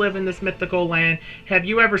 dragons live in this mythical land. Have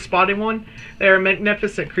you ever spotted one? They are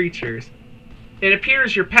magnificent creatures. It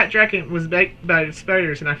appears your pet dragon was baked by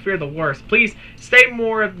spiders, and I fear the worst. Please, stay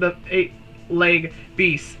more of the 8-legged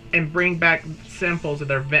beasts and bring back samples of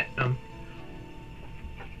their venom.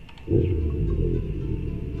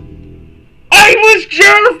 I was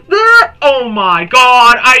just there! Oh my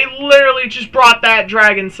god, I literally just brought that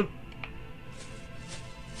dragon some...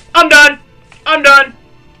 I'm done! I'm done!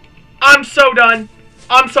 I'm so done!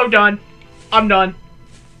 I'm so done! I'm done!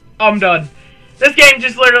 I'm done. This game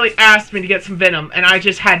just literally asked me to get some venom, and I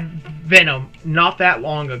just had venom not that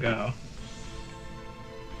long ago.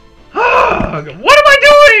 What am I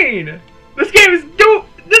doing? This game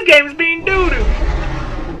is being doo-doo!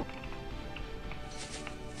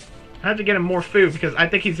 I have to get him more food because I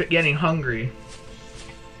think he's getting hungry.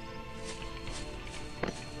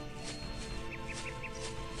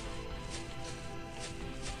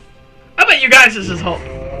 I bet you guys this is whole.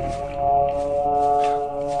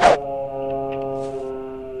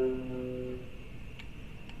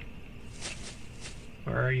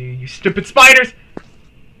 Where are you, you stupid spiders?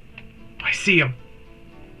 I see him.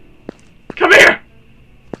 Come here!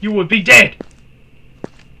 You would be dead.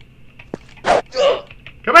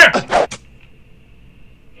 Come here!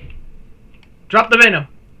 Drop the venom.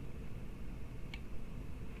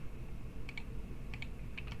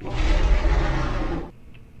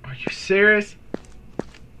 Are you serious?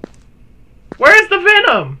 Where's the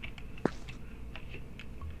venom?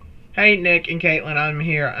 Hey Nick and Caitlin, I'm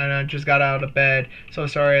here and I just got out of bed. So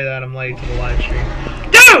sorry that I'm late to the live stream.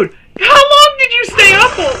 Dude! How long did you stay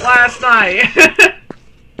up last night?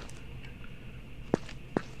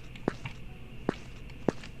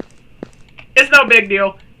 It's no big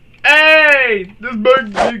deal. Hey! This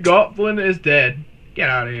big goblin is dead. Get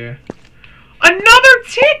out of here. Another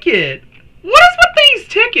ticket! What is with these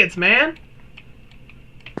tickets, man?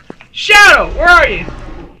 Shadow, where are you?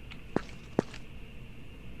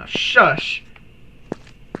 Oh, shush.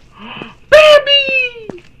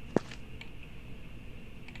 Baby!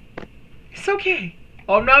 It's okay.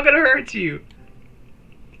 I'm not gonna hurt you.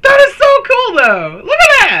 That is so cool, though. Look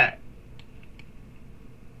at that!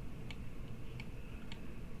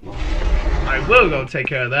 I will go take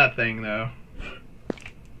care of that thing, though.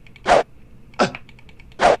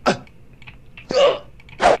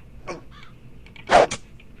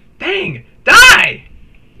 Dang! Die!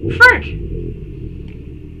 Frick!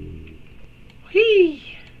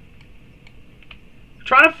 Whee!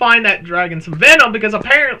 Trying to find that dragon some venom because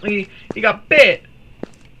apparently he got bit.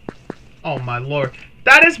 Oh my lord.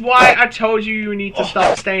 That is why I told you you need to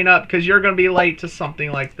stop staying up because you're going to be late to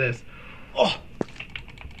something like this.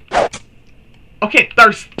 Okay,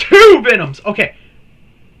 there's 2 venoms. Okay.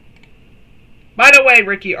 By the way,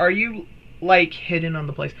 Ricky, are you, like, hidden on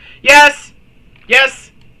the place? Yes! Yes!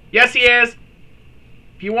 Yes, he is.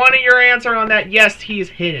 If you wanted your answer on that, yes, he's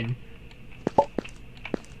hidden.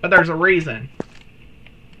 But there's a reason.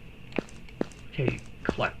 Okay,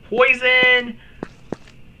 collect poison.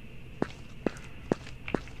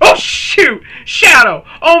 Oh, shoot! Shadow!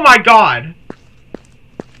 Oh, my God!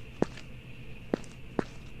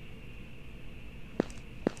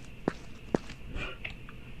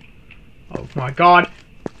 Oh, my God.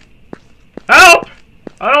 Help!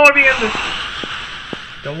 I don't want to be in this...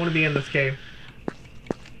 Don't want to be in this cave.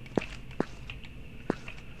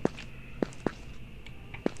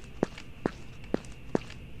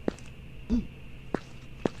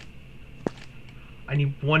 I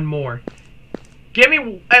need one more. Give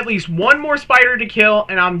me at least one more spider to kill,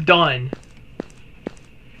 and I'm done.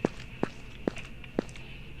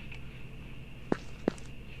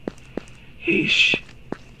 Yeesh.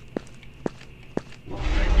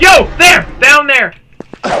 Yo! There! Down there!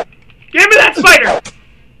 Give me that spider!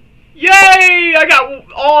 Yay! I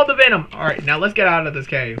got all the venom. Alright, now let's get out of this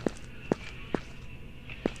cave.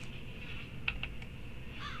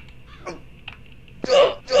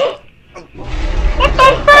 What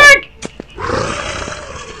the frick?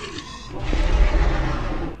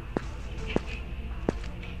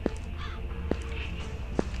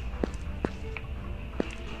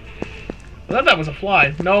 I thought that was a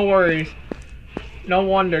fly. No worries. No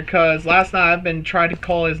wonder, cause last night I've been trying to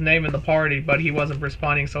call his name in the party, but he wasn't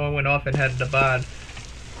responding, so I went off and headed to bed.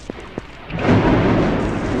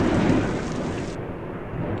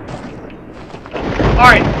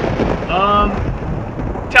 Alright.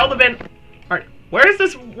 Tell the vent. Alright, where's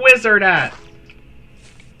this wizard at?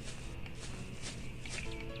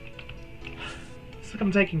 Looks like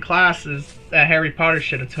I'm taking classes that Harry Potter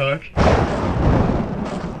should have took.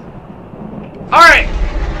 Alright!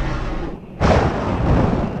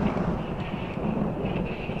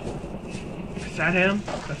 Is that him?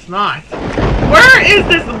 That's not. Where is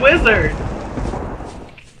this wizard?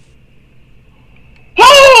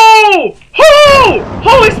 Oh! Oh!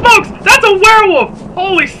 Holy smokes! That's a werewolf!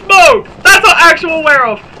 Holy smoke! That's an actual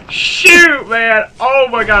werewolf! Shoot, man! Oh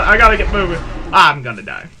my god, I gotta get moving. I'm gonna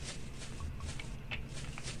die.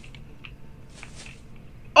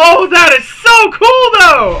 Oh, that is so cool,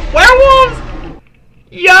 though! Werewolves?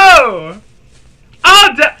 Yo! Oh,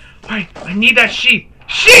 alright, I need that sheep.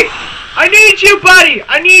 Sheep! I need you, buddy!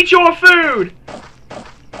 I need your food!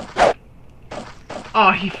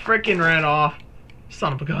 Oh, he freaking ran off.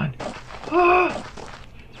 Son of a gun. Oh.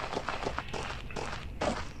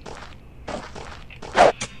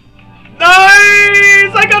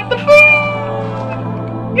 Nice! I got the food!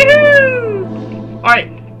 Yahoo! Alright,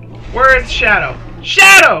 where is Shadow?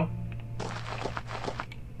 Shadow!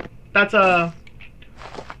 That's a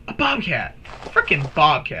bobcat. Freaking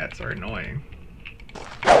bobcats are annoying.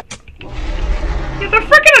 Yeah, they're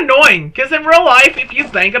freaking annoying. Because in real life, if you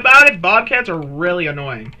think about it, bobcats are really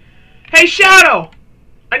annoying. Hey, Shadow!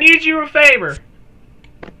 I need you a favor.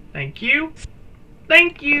 Thank you.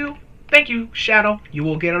 Thank you. Thank you, Shadow. You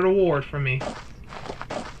will get an award from me.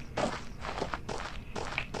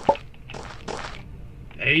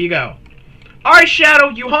 There you go. Alright, Shadow,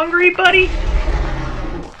 you hungry, buddy?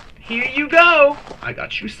 Here you go. I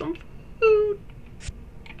got you some food.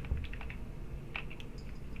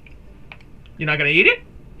 You're not gonna eat it?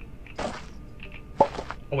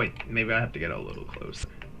 Oh, wait. Maybe I have to get a little closer.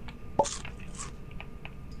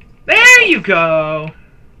 There you go.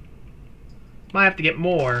 Might have to get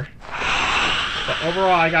more. But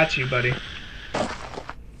overall, I got you, buddy.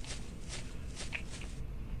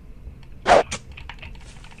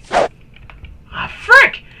 Ah,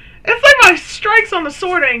 frick! It's like my strikes on the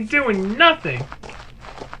sword ain't doing nothing.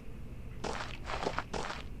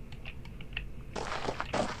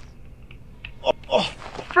 Oh,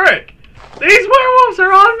 frick! These werewolves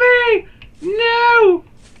are on me! No!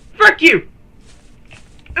 Frick you!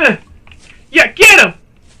 Yeah, get him!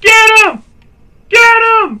 Get him! Get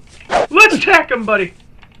him! Let's attack him, buddy.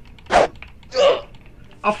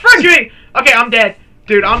 Oh, frick me! Okay, I'm dead.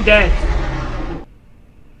 Dude, I'm dead.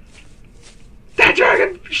 That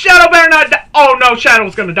dragon! Shadow better not die. Oh, no,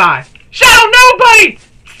 Shadow's gonna die. Shadow, no, buddy!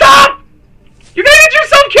 Stop! You're gonna get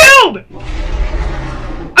yourself killed!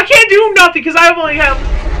 I can't do nothing because I only have...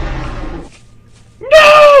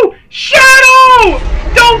 No! Shadow!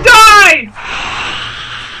 Don't die!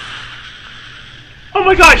 Oh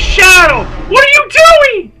my god, Shadow! What are you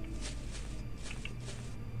doing?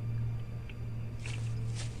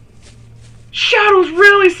 Shadow's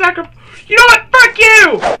really You know what? Frick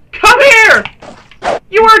you! Come here!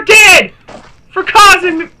 You are dead! For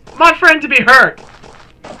causing my friend to be hurt!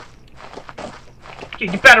 Okay,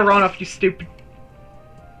 you better run off, you stupid...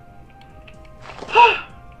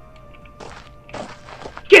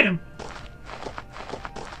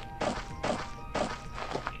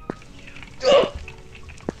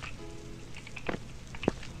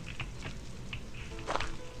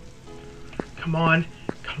 Come on.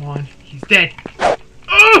 Come on. He's dead.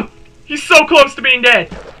 Oh! He's so close to being dead.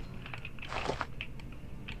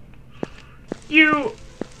 You...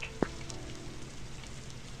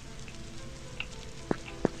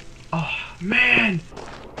 Oh, man.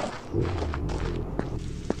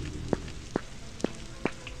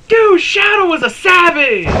 Dude, Shadow was a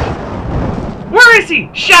savage. Where is he?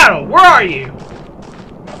 Shadow, where are you?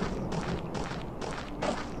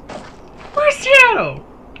 Where's Shadow?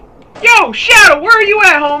 Yo, Shadow, where are you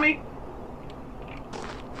at, homie?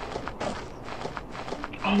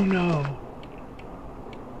 Oh, no.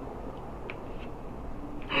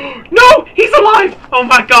 No! He's alive! Oh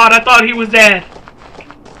my god, I thought he was dead.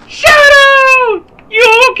 Shadow!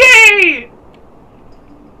 You okay?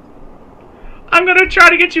 I'm gonna try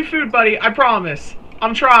to get you food, buddy. I promise.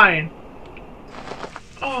 I'm trying.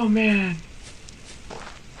 Oh, man.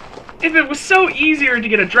 If it was so easier to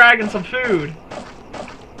get a dragon some food.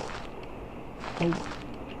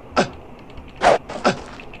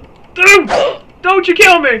 Dude! Don't you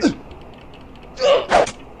kill me!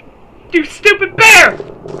 You stupid bear!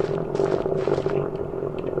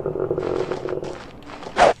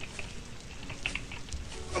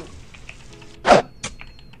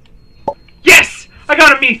 Yes! I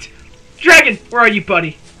got a meat! Dragon, where are you,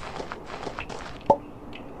 buddy?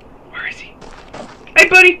 Where is he? Hey,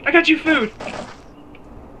 buddy, I got you food.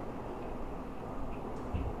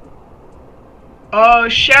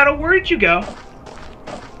 Shadow, where did you go?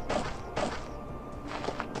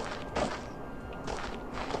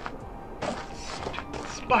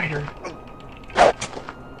 Spider.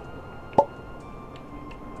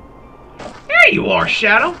 There you are,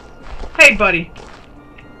 Shadow. Hey, buddy.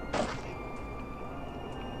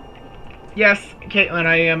 Yes, Caitlin,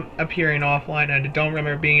 I am appearing offline. I don't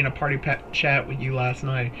remember being in a party pet chat with you last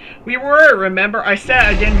night. We were, remember? I said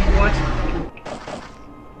I didn't want to...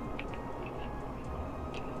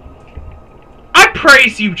 I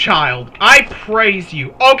praise you, child. I praise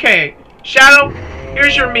you. Okay, Shadow,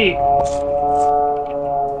 here's your meat.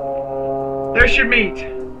 There's your meat.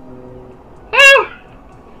 Oh!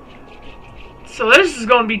 So this is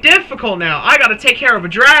going to be difficult now. I gotta take care of a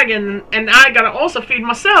dragon, and I gotta also feed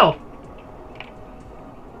myself.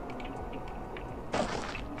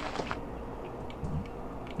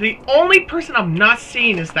 The only person I'm not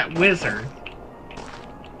seeing is that wizard.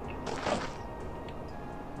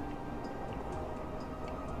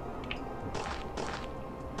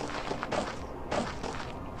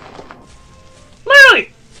 Literally!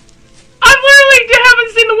 I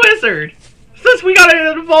haven't seen the wizard! Since we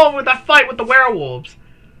got involved with that fight with the werewolves.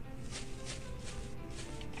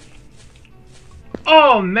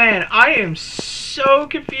 Oh man, I am so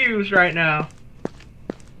confused right now.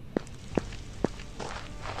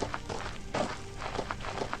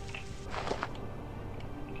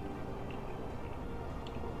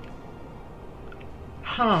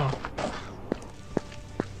 Huh.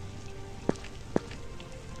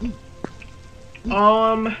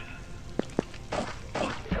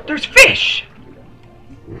 There's fish!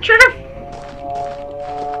 Trigger!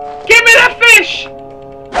 Give me that fish!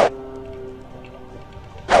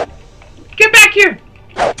 Get back here!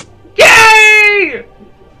 Yay!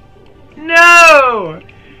 No!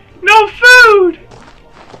 No food!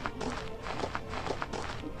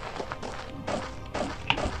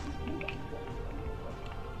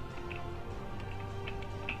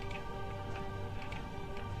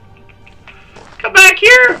 Come back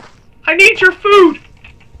here! I need your food!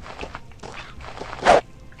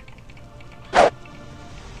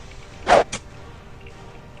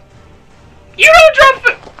 You don't drop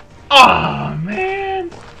food! Oh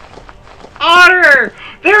man! Otter!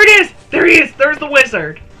 There it is! There he is! There's the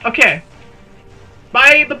wizard! Okay.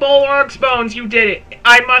 By the bulwark's bones, you did it.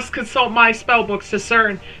 I must consult my spellbooks to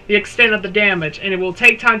discern the extent of the damage, and it will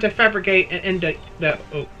take time to fabricate and end the...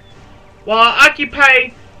 Oh. While I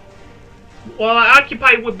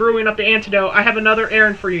occupy with brewing up the antidote, I have another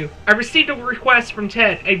errand for you. I received a request from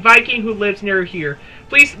Ted, a Viking who lives near here.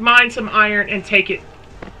 Please mine some iron and take it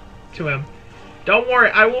to him. Don't worry,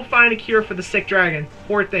 I will find a cure for the sick dragon.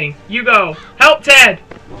 Poor thing. You go. Help Ted!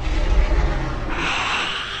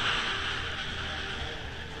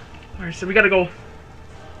 Alright, so we gotta go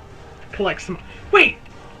collect some... Wait!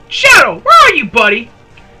 Shadow! Where are you, buddy?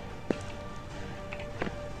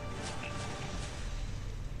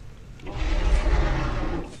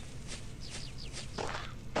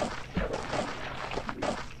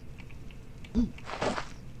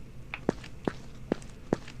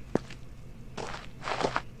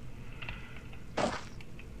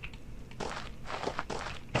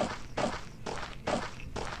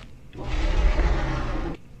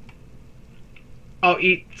 I'll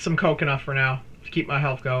eat some coconut for now to keep my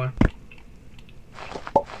health going.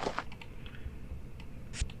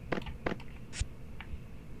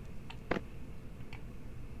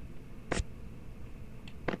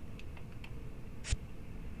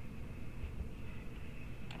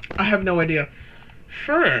 I have no idea.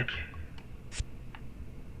 Frick.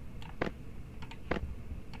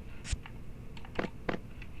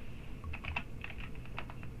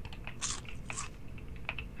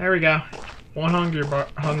 There we go. One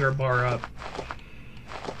hunger bar up.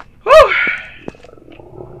 Whew!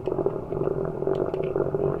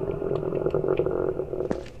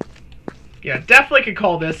 Yeah, definitely could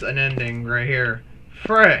call this an ending right here.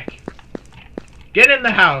 Frick. Get in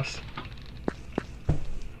the house.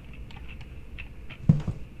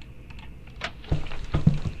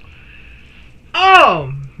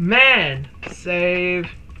 Oh, man. Save.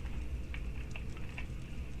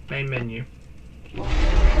 Main menu.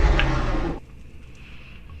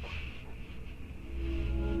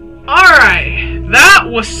 Alright, that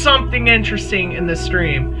was something interesting in this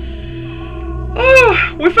stream.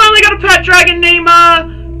 Oh, we finally got a pet dragon named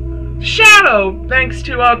Shadow, thanks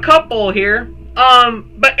to a couple here.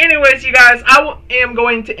 But anyways, you guys, I am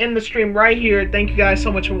going to end the stream right here. Thank you guys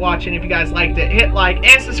so much for watching. If you guys liked it, hit like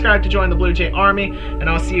and subscribe to join the Blue Jay Army, and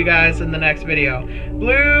I'll see you guys in the next video.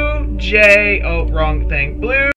 Blue Jay, oh, wrong thing. Blue